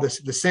 First of all, the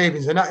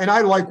savings, and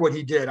I like what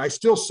he did. I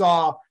still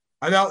saw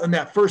in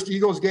that first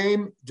Eagles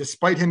game,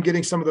 despite him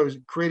getting some of those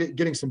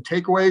getting some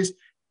takeaways,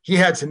 he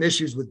had some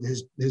issues with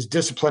his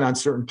discipline on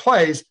certain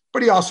plays,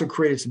 but he also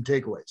created some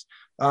takeaways.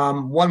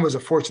 One was a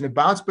fortunate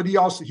bounce, but he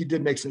was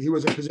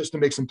in position to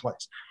make some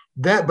plays.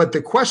 But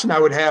the question I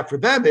would have for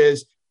them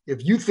is,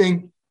 if you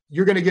think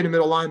you're going to get a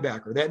middle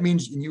linebacker, that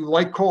means you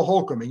like Cole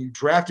Holcomb and you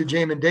drafted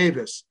Jamin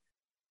Davis,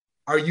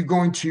 are you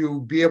going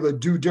to be able to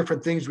do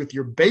different things with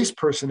your base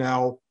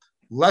personnel,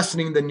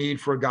 lessening the need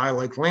for a guy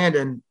like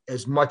Landon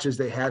as much as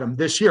they had him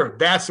this year?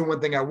 That's the one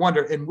thing I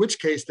wonder, in which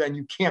case then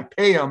you can't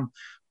pay him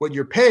what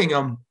you're paying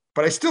him,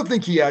 but I still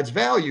think he adds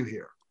value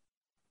here.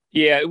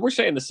 Yeah, we're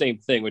saying the same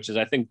thing, which is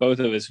I think both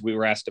of us, we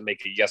were asked to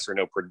make a yes or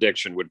no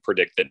prediction, would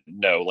predict that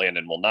no,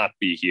 Landon will not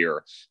be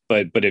here.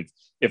 But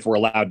if we're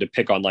allowed to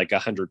pick on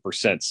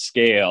 100%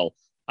 scale,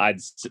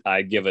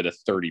 I'd give it a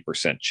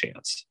 30%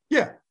 chance.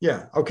 Yeah.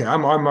 Okay,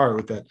 I'm all right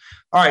with that.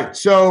 All right,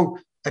 so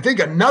I think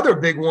another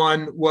big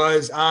one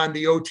was on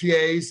the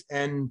OTAs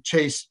and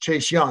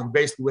Chase Young.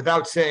 Basically,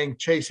 without saying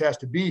Chase has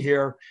to be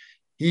here,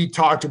 he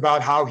talked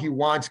about how he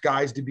wants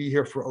guys to be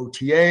here for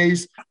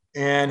OTAs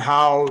and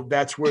how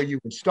that's where you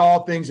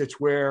install things. It's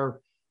where,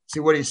 see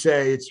what he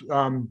say? It's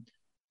when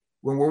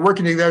we're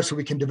working together so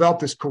we can develop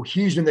this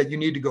cohesion that you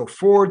need to go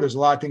forward. There's a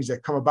lot of things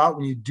that come about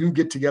when you do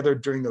get together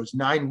during those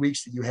 9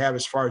 weeks that you have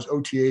as far as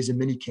OTAs and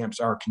mini camps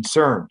are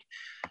concerned.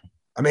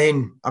 I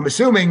mean, I'm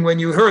assuming when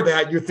you heard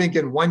that, you're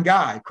thinking one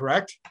guy,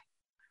 correct?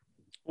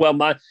 Well,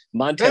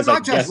 Montez,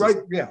 right?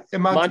 Yeah,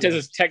 Montez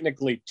is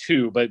technically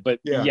two, but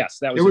yeah. Yes,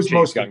 that was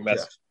Chase Young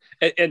message.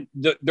 Yeah. And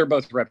they're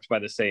both repped by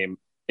the same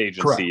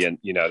agency, correct.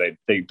 And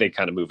they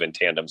kind of move in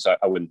tandem. So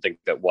I wouldn't think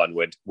that one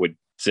would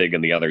zig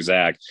and the other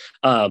zag.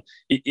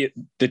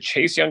 The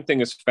Chase Young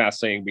thing is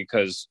fascinating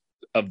because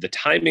of the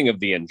timing of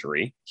the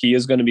injury. He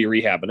is going to be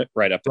rehabbing it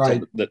right up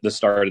until the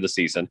start of the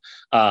season.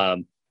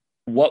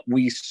 What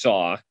we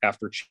saw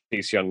after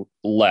Chase Young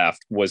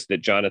left was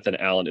that Jonathan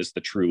Allen is the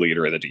true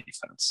leader of the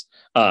defense.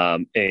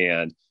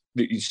 And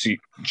you see,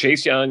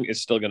 Chase Young is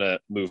still going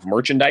to move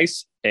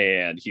merchandise,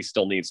 and he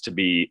still needs to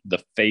be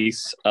the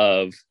face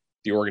of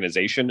the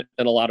organization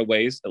in a lot of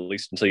ways, at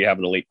least until you have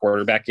an elite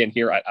quarterback in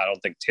here. I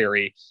don't think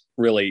Terry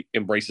really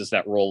embraces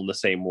that role in the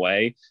same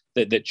way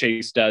that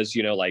Chase does.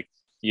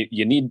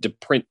 You need to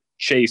print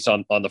Chase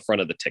on the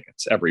front of the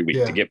tickets every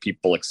week to get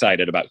people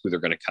excited about who they're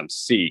going to come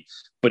see.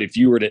 But if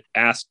you were to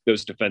ask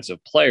those defensive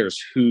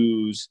players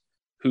who's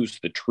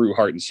the true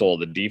heart and soul of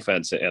the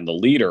defense and the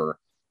leader,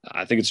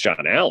 I think it's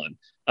John Allen.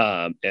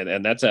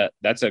 And that's a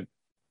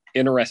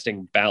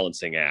interesting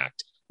balancing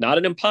act, not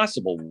an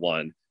impossible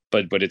one,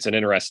 but it's an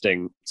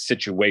interesting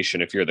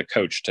situation if you're the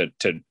coach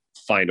to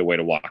find a way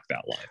to walk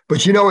that line.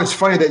 But it's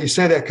funny that you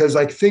say that, because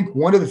I think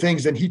one of the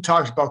things that he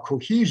talks about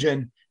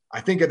cohesion,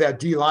 I think of that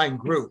D-line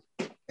group.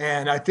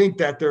 And I think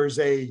that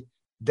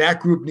that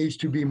group needs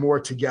to be more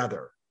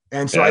together.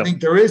 And so I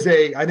think there is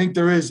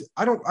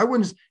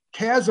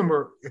chasm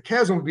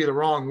would be the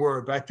wrong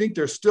word, but I think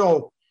there's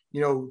still,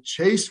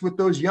 Chase with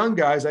those young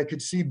guys, I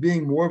could see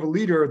being more of a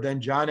leader than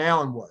John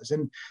Allen was.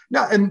 And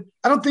I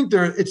don't think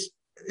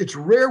it's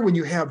rare when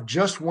you have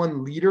just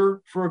one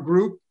leader for a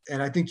group.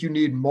 And I think you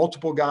need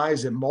multiple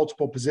guys at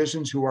multiple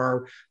positions who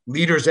are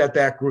leaders at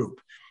that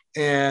group.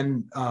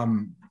 And,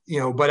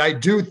 but I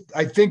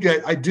think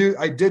that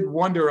I did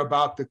wonder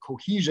about the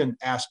cohesion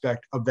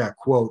aspect of that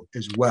quote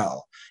as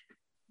well.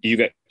 You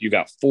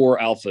got 4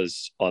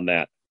 alphas on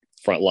that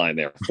front line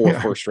there, 4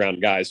 first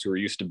round guys who are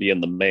used to being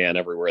the man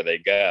everywhere they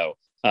go.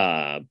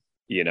 I'm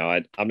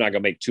not going to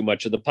make too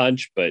much of the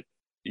punch, but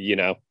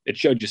it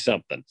showed you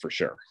something for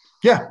sure.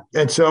 Yeah.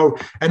 And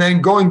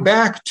then going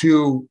back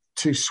to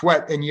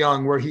Sweat and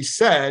Young, where he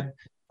said,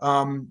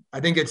 I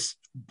think it's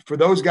for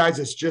those guys,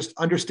 it's just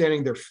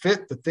understanding their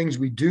fit, the things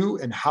we do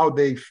and how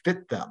they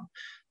fit them.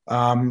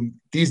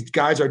 These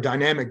guys are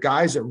dynamic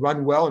guys that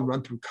run well and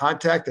run through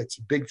contact. That's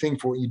a big thing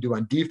for what you do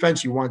on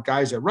defense. You want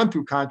guys that run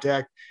through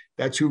contact.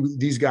 That's who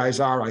these guys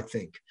are, I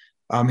think.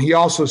 He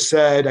also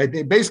said, I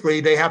think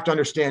basically they have to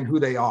understand who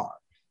they are.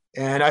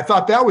 And I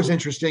thought that was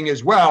interesting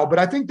as well. But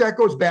I think that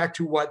goes back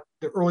to what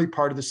the early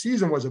part of the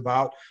season was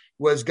about,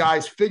 was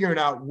guys figuring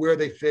out where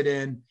they fit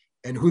in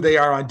and who they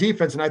are on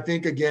defense. And I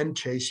think, again,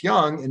 Chase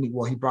Young,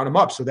 he brought him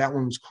up. So that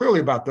one was clearly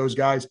about those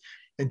guys.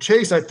 And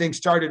Chase, I think,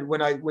 started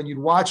when you'd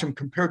watch him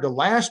compared to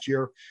last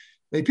year.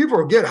 People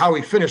forget how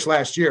he finished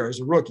last year as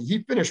a rookie.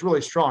 He finished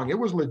really strong. It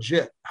was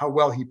legit how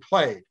well he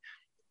played.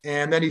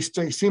 And then he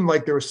seemed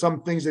like there were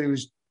some things that he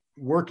was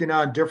working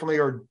on differently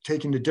or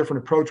taking a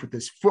different approach with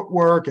his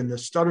footwork and the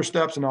stutter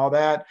steps and all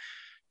that.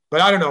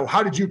 But I don't know.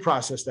 How did you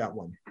process that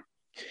one?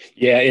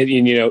 Yeah.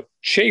 And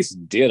Chase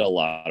did a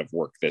lot of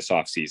work this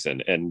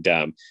offseason. And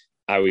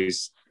I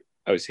always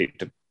hate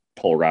to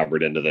pull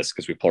Robert into this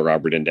because we pull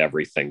Robert into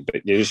everything.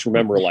 But you just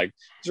remember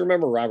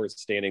Robert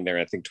standing there,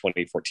 I think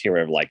 2014,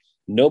 where like,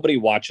 nobody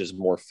watches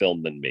more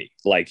film than me.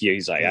 Like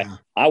he's like,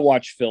 I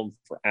watch film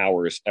for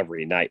hours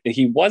every night. And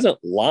he wasn't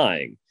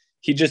lying.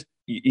 He just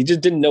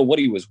didn't know what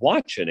he was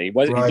watching. He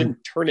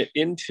didn't turn it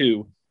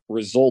into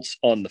results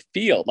on the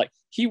field. Like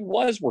he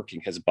was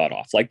working his butt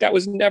off. Like that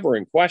was never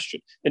in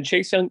question. And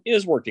Chase Young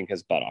is working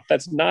his butt off.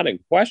 That's not in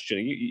question.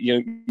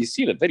 You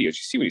see the videos, you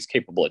see what he's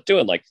capable of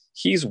doing. Like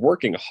he's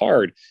working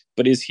hard,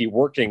 but is he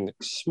working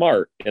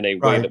smart in a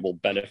way that will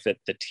benefit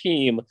the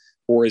team,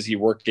 or is he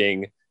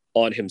working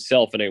on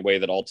himself in a way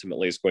that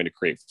ultimately is going to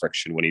create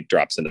friction when he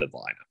drops into the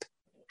lineup?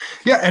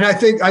 Yeah. And I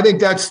think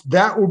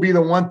that will be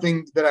the one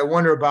thing that I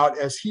wonder about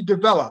as he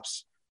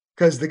develops,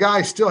 because the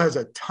guy still has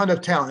a ton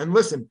of talent. And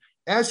listen,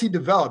 as he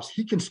develops,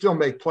 he can still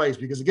make plays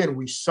because, again,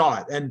 we saw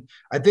it. And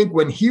I think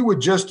when he would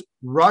just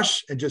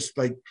rush and just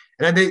like,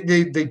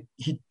 and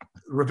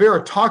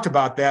Rivera talked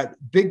about that,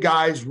 big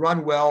guys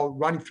run well,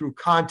 running through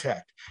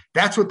contact.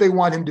 That's what they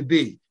want him to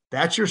be.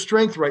 That's your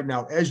strength right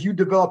now. As you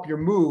develop your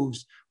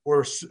moves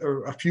or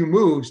a few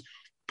moves,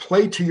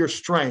 play to your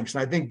strengths.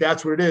 And I think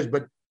that's what it is.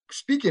 But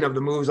speaking of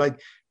the moves, like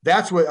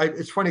that's what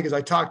it's funny because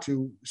I talked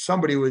to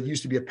somebody who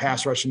used to be a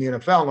pass rush in the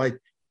NFL. Like,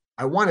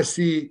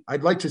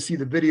 I'd like to see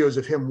the videos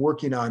of him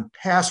working on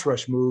pass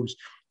rush moves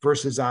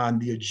versus on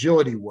the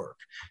agility work,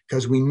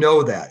 because we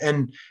know that.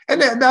 And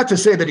not to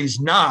say that he's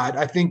not.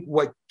 I think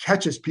what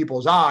catches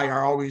people's eye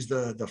are always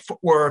the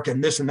footwork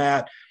and this and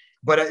that.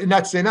 But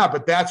not saying that,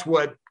 but that's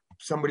what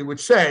somebody would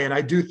say. And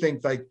I do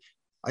think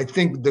I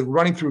think the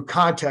running through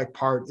contact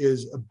part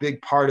is a big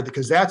part of it,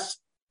 because that's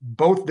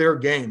both their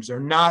games.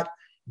 They're not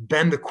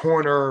bend the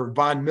corner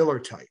Von Miller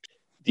type.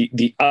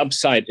 The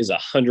upside is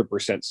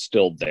 100%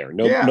 still there.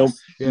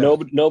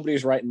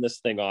 Nobody's writing this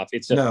thing off.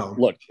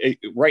 Look,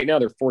 right now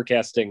they're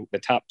forecasting the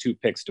top 2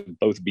 picks to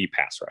both be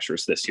pass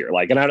rushers this year.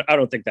 Like, and I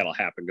don't think that'll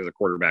happen because a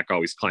quarterback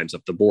always climbs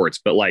up the boards,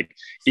 but like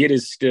it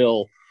is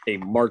still a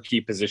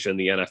marquee position in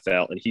the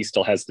NFL, and he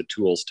still has the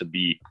tools to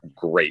be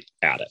great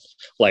at it.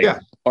 Like,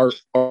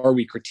 are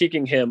we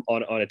critiquing him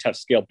on a tough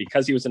scale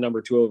because he was the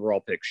number 2 overall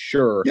pick?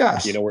 Sure.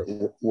 Yes.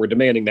 We're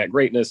demanding that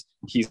greatness.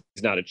 He's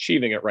not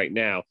achieving it right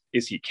now.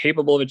 Is he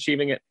capable of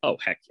achieving it? Oh,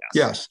 heck yes.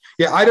 Yes.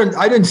 Yeah.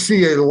 I didn't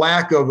see a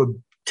lack of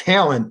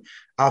talent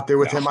out there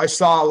with him. I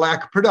saw a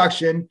lack of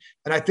production,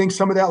 and I think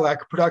some of that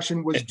lack of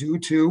production was due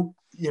to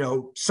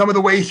some of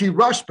the ways he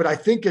rushed, but I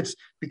think it's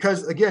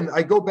because, again,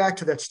 I go back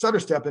to that stutter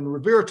step, and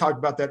Rivera talked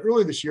about that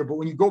earlier this year, but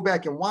when you go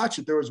back and watch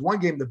it, there was one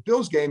game, the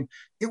Bills game,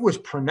 it was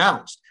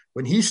pronounced.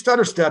 When he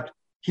stutter stepped,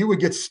 he would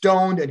get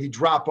stoned and he'd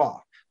drop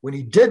off. When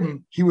he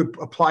didn't, he would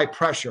apply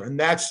pressure. And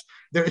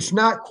it's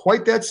not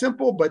quite that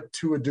simple, but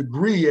to a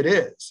degree it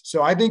is.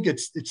 So I think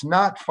it's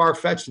not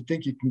far-fetched to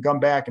think he can come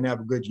back and have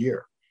a good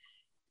year.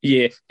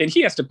 Yeah. And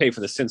he has to pay for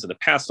the sins of the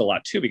past a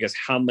lot too, because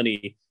how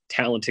many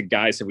talented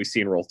guys have we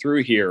seen roll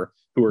through here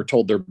who are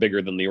told they're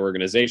bigger than the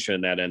organization,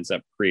 and that ends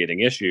up creating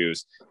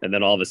issues. And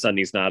then all of a sudden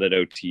he's not at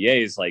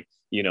OTAs. Like,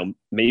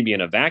 maybe in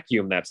a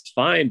vacuum, that's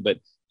fine. But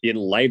in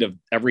light of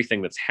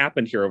everything that's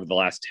happened here over the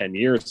last 10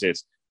 years,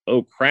 it's,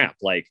 oh crap.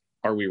 Like,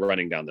 are we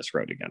running down this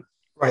road again?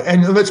 Right.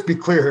 And let's be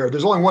clear here.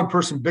 There's only one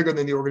person bigger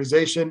than the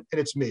organization,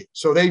 and it's me.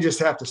 So they just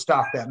have to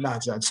stop that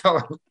nonsense. So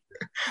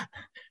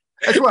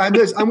that's why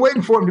I'm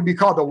waiting for him to be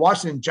called the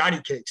Washington Johnny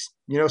Cakes,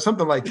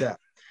 something like that.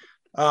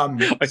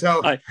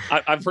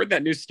 I've heard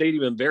that new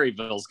stadium in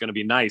Berryville is going to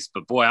be nice,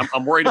 but boy,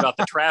 I'm worried about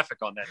the traffic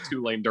on that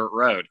 2-lane dirt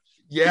road.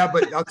 Yeah,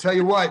 but I'll tell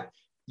you what,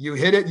 you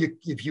hit it,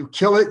 if you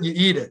kill it, you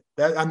eat it.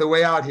 That on the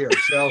way out here.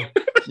 So,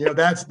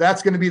 that's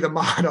going to be the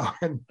motto.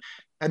 And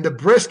and the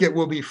brisket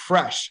will be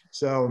fresh.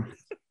 So,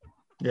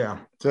 yeah.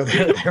 So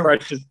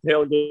freshest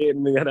tailgate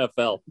in the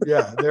NFL.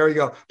 Yeah, there you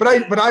go. But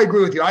I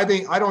agree with you. I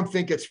don't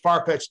think it's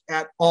far-fetched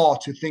at all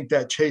to think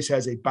that Chase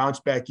has a bounce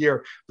back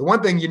year. The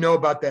one thing you know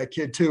about that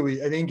kid too,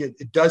 I think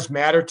it does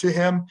matter to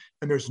him,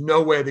 and there's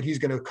no way that he's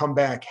going to come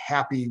back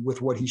happy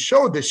with what he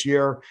showed this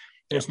year.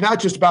 And it's not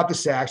just about the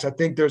sacks. I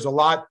think there's a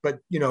lot, but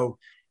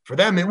for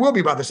them, it will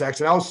be about the sacks.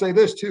 And I'll say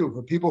this too,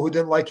 for people who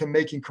didn't like him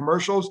making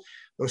commercials,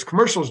 those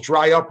commercials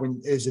dry up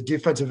as a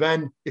defensive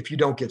end if you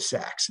don't get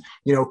sacks.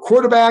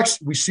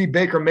 Quarterbacks, we see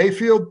Baker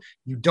Mayfield.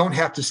 You don't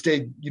have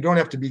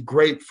to be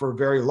great for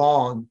very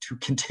long to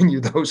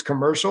continue those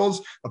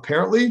commercials,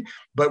 apparently.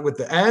 But with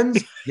the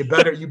ends, you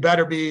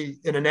better be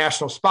in a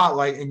national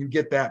spotlight, and you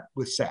get that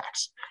with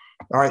sacks.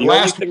 All right,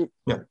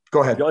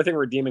 go ahead. The only thing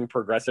redeeming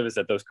Progressive is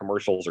that those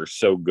commercials are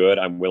so good,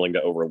 I'm willing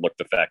to overlook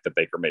the fact that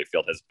Baker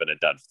Mayfield has been a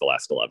dud for the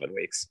last 11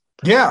 weeks.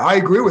 Yeah, I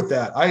agree with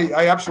that.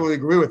 I absolutely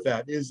agree with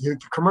that. Is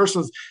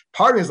commercials,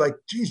 part of me is like,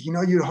 geez,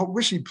 you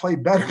wish he'd play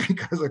better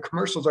because the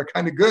commercials are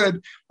kind of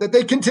good that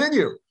they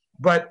continue.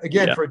 But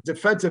again, for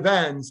defensive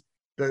ends,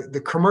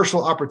 the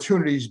commercial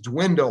opportunities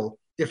dwindle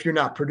if you're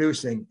not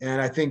producing.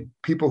 And I think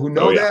people who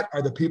know that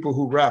are the people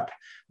who rep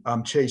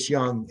Chase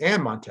Young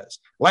and Montez.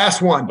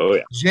 Last one,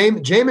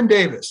 Jamin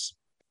Davis.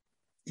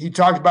 He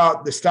talked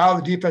about the style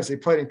of the defense they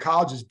played in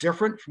college is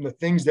different from the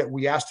things that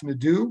we asked him to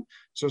do.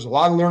 So there's a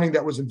lot of learning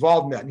that was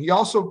involved in that.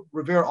 And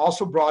Rivera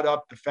also brought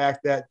up the fact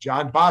that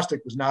John Bostic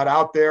was not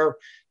out there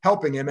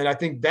helping him. And I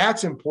think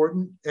that's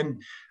important.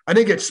 And I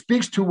think it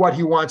speaks to what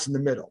he wants in the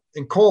middle.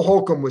 And Cole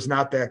Holcomb was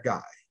not that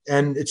guy.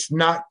 And it's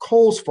not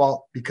Cole's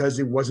fault because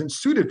he wasn't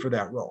suited for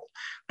that role,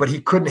 but he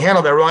couldn't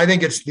handle that role. I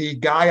think it's the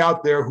guy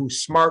out there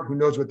who's smart, who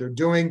knows what they're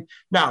doing.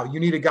 Now,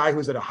 you need a guy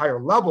who's at a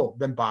higher level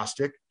than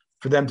Bostic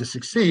for them to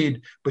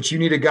succeed, but you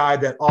need a guy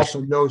that also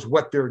knows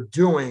what they're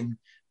doing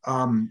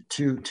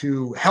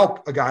to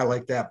help a guy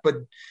like that. But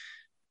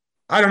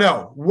I don't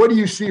know. What do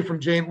you see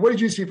from Jamin? What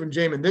did you see from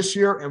Jamin this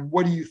year, and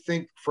what do you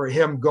think for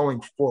him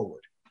going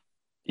forward?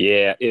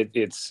 Yeah,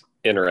 it's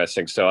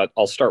interesting. So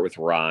I'll start with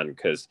Ron,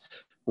 because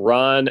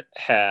Ron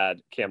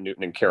had Cam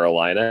Newton in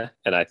Carolina,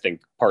 and I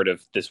think part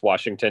of this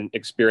Washington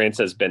experience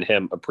has been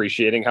him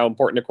appreciating how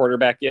important a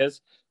quarterback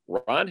is.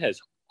 Ron has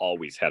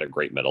always had a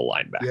great middle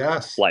linebacker.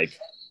 Yes. Like,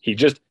 he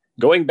just,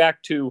 going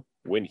back to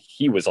when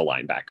he was a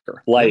linebacker,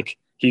 like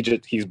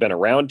he's been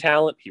around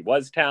talent. He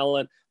was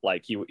talent.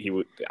 Like he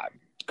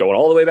going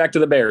all the way back to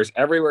the Bears,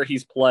 everywhere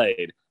he's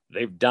played,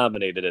 they've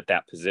dominated at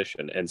that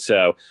position. And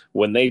so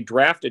when they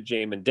drafted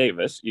Jamin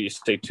Davis, you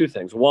say two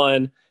things.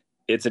 One,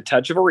 it's a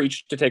touch of a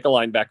reach to take a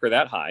linebacker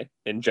that high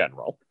in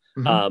general.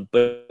 Mm-hmm.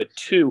 But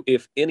two,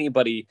 if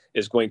anybody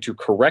is going to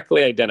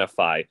correctly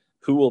identify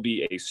who will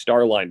be a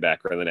star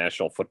linebacker in the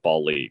National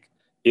Football League,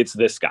 it's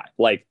this guy.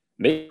 Like,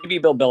 maybe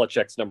Bill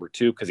Belichick's number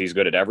two because he's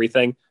good at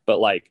everything. But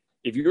like,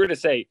 if you were to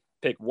say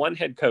pick one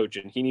head coach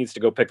and he needs to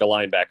go pick a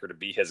linebacker to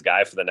be his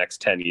guy for the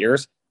next 10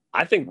 years,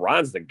 I think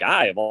Ron's the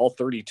guy of all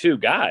 32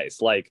 guys.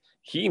 Like,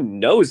 he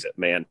knows it,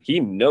 man.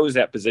 He knows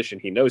that position.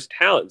 He knows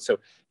talent. So,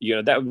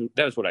 that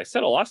was what I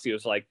said all offseason. It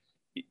was like,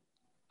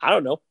 I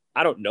don't know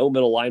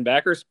middle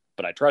linebackers,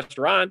 but I trust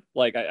Ron.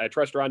 Like, I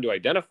trust Ron to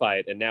identify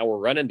it. And now we're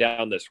running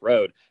down this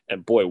road.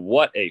 And boy,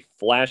 what a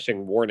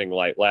flashing warning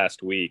light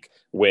last week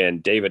when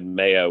David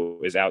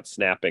Mayo is out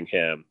snapping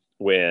him,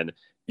 when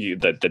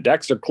the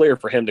decks are clear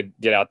for him to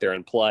get out there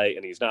and play,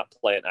 and he's not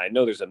playing. I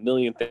know there's a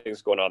million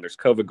things going on. There's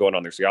COVID going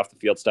on. There's the off the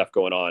field stuff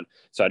going on.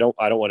 So I don't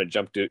want to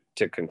jump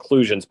to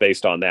conclusions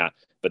based on that.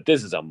 But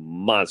this is a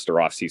monster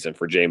offseason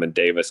for Jamin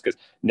Davis, because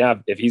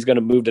now if he's going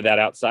to move to that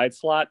outside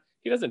slot,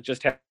 he doesn't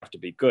just have to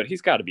be good.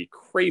 He's got to be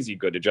crazy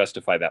good to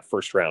justify that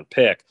first round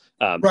pick.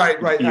 Right.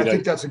 I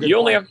think that's a good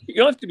point.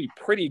 You have to be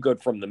pretty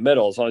good from the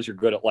middle, as long as you're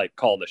good at like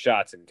calling the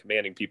shots and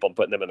commanding people and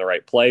putting them in the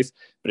right place.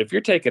 But if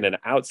you're taking an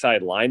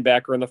outside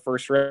linebacker in the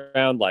first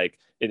round, like,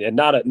 and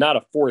not a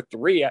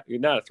 4-3,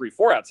 not a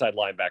 3-4 outside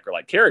linebacker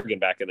like Kerrigan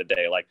back in the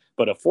day, like,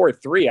 but a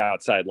 4-3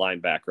 outside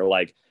linebacker,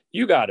 like,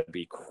 you got to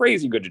be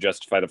crazy good to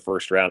justify the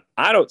first round.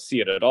 I don't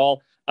see it at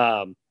all.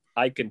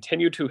 I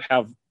continue to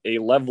have a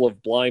level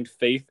of blind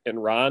faith in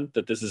Ron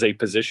that this is a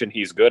position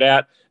he's good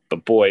at,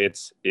 but boy,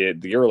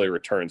 the early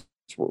returns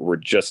were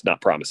just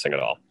not promising at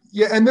all.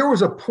 Yeah, and there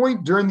was a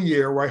point during the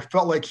year where I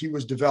felt like he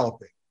was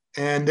developing,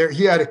 and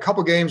he had a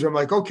couple games where I'm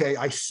like, okay,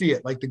 I see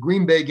it. Like the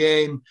Green Bay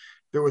game,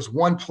 there was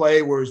one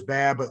play where it was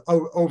bad, but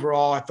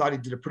overall, I thought he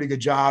did a pretty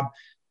good job.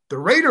 The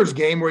Raiders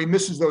game where he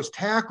misses those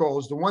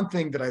tackles, the one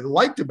thing that I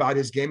liked about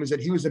his game is that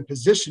he was in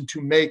position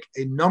to make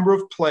a number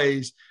of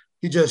plays.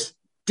 He just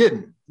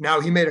didn't. Now,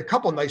 he made a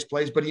couple nice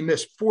plays, but he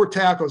missed 4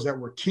 tackles that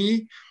were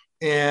key.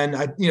 And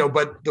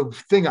but the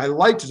thing I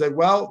liked is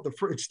that,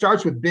 it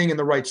starts with being in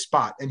the right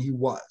spot, and he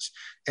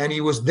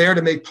was there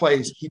to make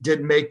plays. He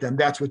didn't make them.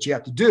 That's what you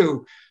have to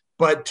do.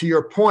 But to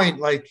your point,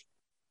 like,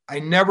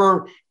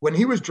 when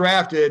he was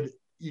drafted,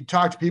 you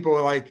talk to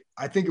people like,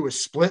 I think it was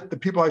split, the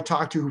people I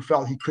talked to who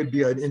felt he could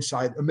be a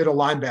middle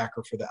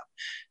linebacker for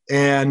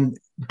them.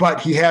 But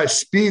he has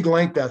speed,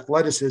 length,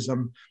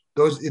 athleticism.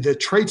 The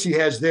traits he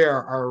has there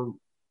are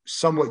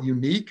somewhat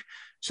unique.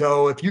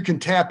 So if you can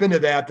tap into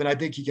that, then I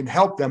think he can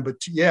help them. But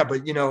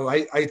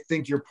I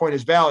think your point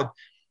is valid.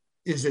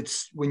 Is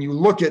it's when you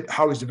look at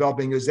how he's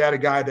developing, is that a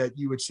guy that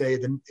you would say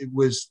that it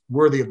was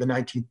worthy of the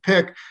 19th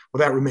pick? Well,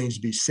 that remains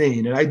to be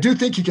seen. And I do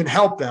think he can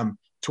help them.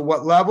 To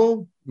what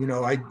level?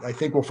 I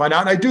think we'll find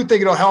out. And I do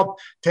think it'll help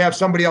to have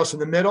somebody else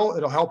in the middle.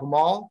 It'll help them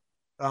all.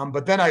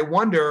 But then I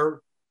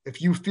wonder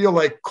if you feel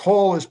like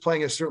Cole is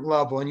playing a certain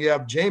level and you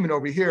have Jamin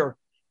over here,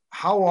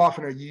 how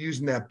often are you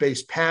using that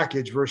base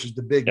package versus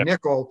the big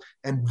nickel?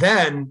 And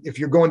then if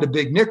you're going to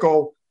big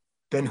nickel,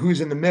 then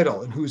who's in the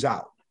middle and who's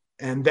out?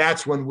 And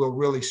that's when we'll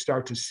really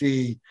start to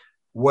see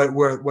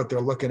what they're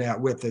looking at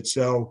with it.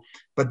 So,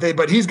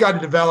 but he's got to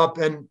develop.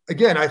 And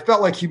again, I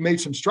felt like he made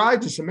some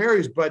strides in some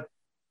areas, but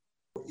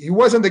he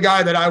wasn't the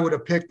guy that I would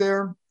have picked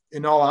there,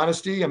 in all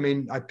honesty. I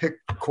mean, I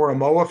picked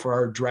Koromoa for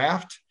our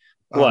draft.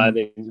 Well, I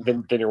think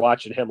then you're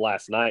watching him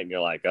last night and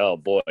you're like, oh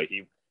boy,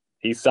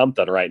 he's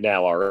something right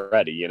now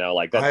already,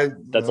 like that's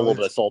a little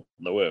bit of salt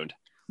in the wound.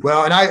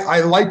 Well, and I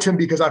liked him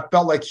because I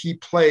felt like he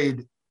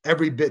played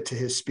every bit to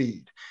his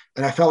speed.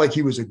 And I felt like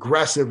he was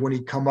aggressive when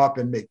he'd come up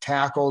and make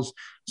tackles.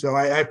 So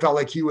I felt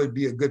like he would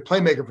be a good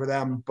playmaker for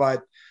them.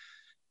 But,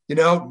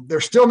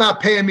 they're still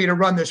not paying me to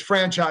run this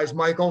franchise,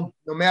 Michael,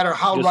 no matter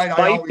how Despite right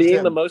I always being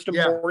am. the most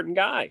important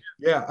guy.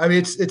 Yeah. I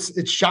mean,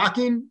 it's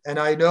shocking. And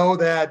I know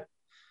that,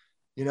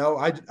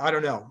 I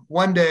don't know.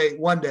 One day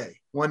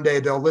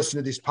they'll listen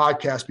to these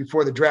podcasts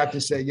before the draft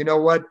and say, you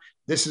know what,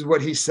 this is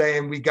what he's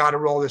saying. We got to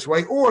roll this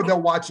way. Or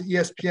they'll watch our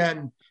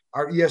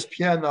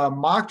ESPN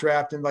mock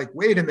draft and like,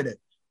 wait a minute,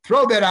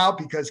 throw that out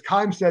because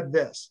Keim said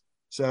this.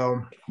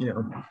 So,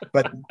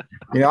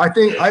 I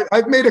think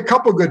I've made a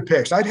couple good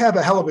picks. I'd have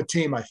a hell of a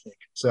team, I think.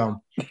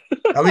 So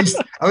at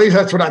least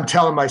that's what I'm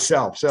telling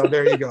myself. So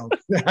there you go.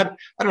 I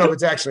don't know if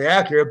it's actually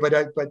accurate, but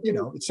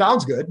it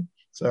sounds good.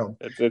 So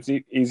it's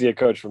easy to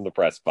coach from the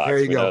press box. There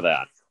you go. Know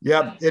that.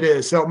 Yep, it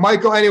is. So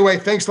Michael, anyway,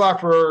 thanks a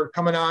lot for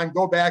coming on.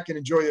 Go back and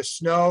enjoy the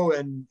snow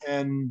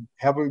and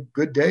have a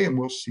good day, and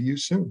we'll see you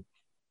soon.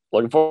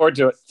 Looking forward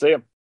to it. See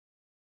you.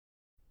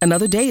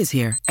 Another day is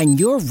here, and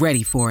you're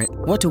ready for it.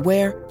 What to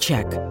wear?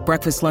 Check.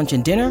 Breakfast, lunch,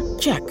 and dinner?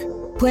 Check.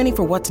 Planning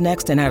for what's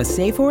next and how to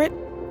save for it?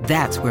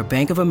 That's where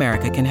Bank of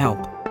America can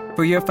help.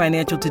 For your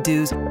financial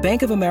to-dos,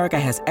 Bank of America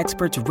has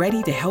experts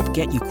ready to help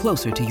get you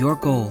closer to your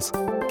goals.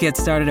 Get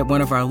started at one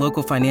of our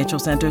local financial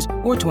centers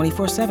or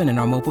 24/7 in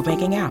our mobile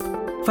banking app.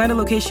 Find a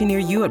location near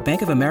you at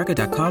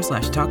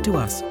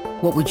bankofamerica.com/talktous.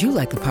 What would you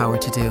like the power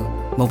to do?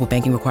 Mobile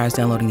banking requires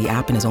downloading the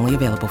app and is only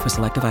available for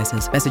select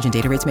devices. Message and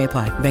data rates may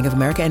apply. Bank of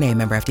America NA,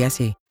 member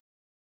FDIC.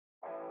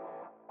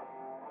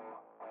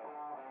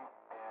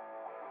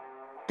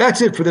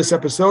 That's it for this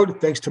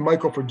episode. Thanks to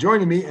Michael for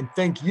joining me, and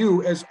thank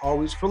you, as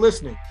always, for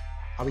listening.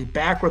 I'll be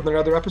back with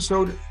another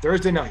episode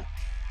Thursday night.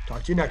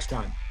 Talk to you next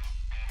time.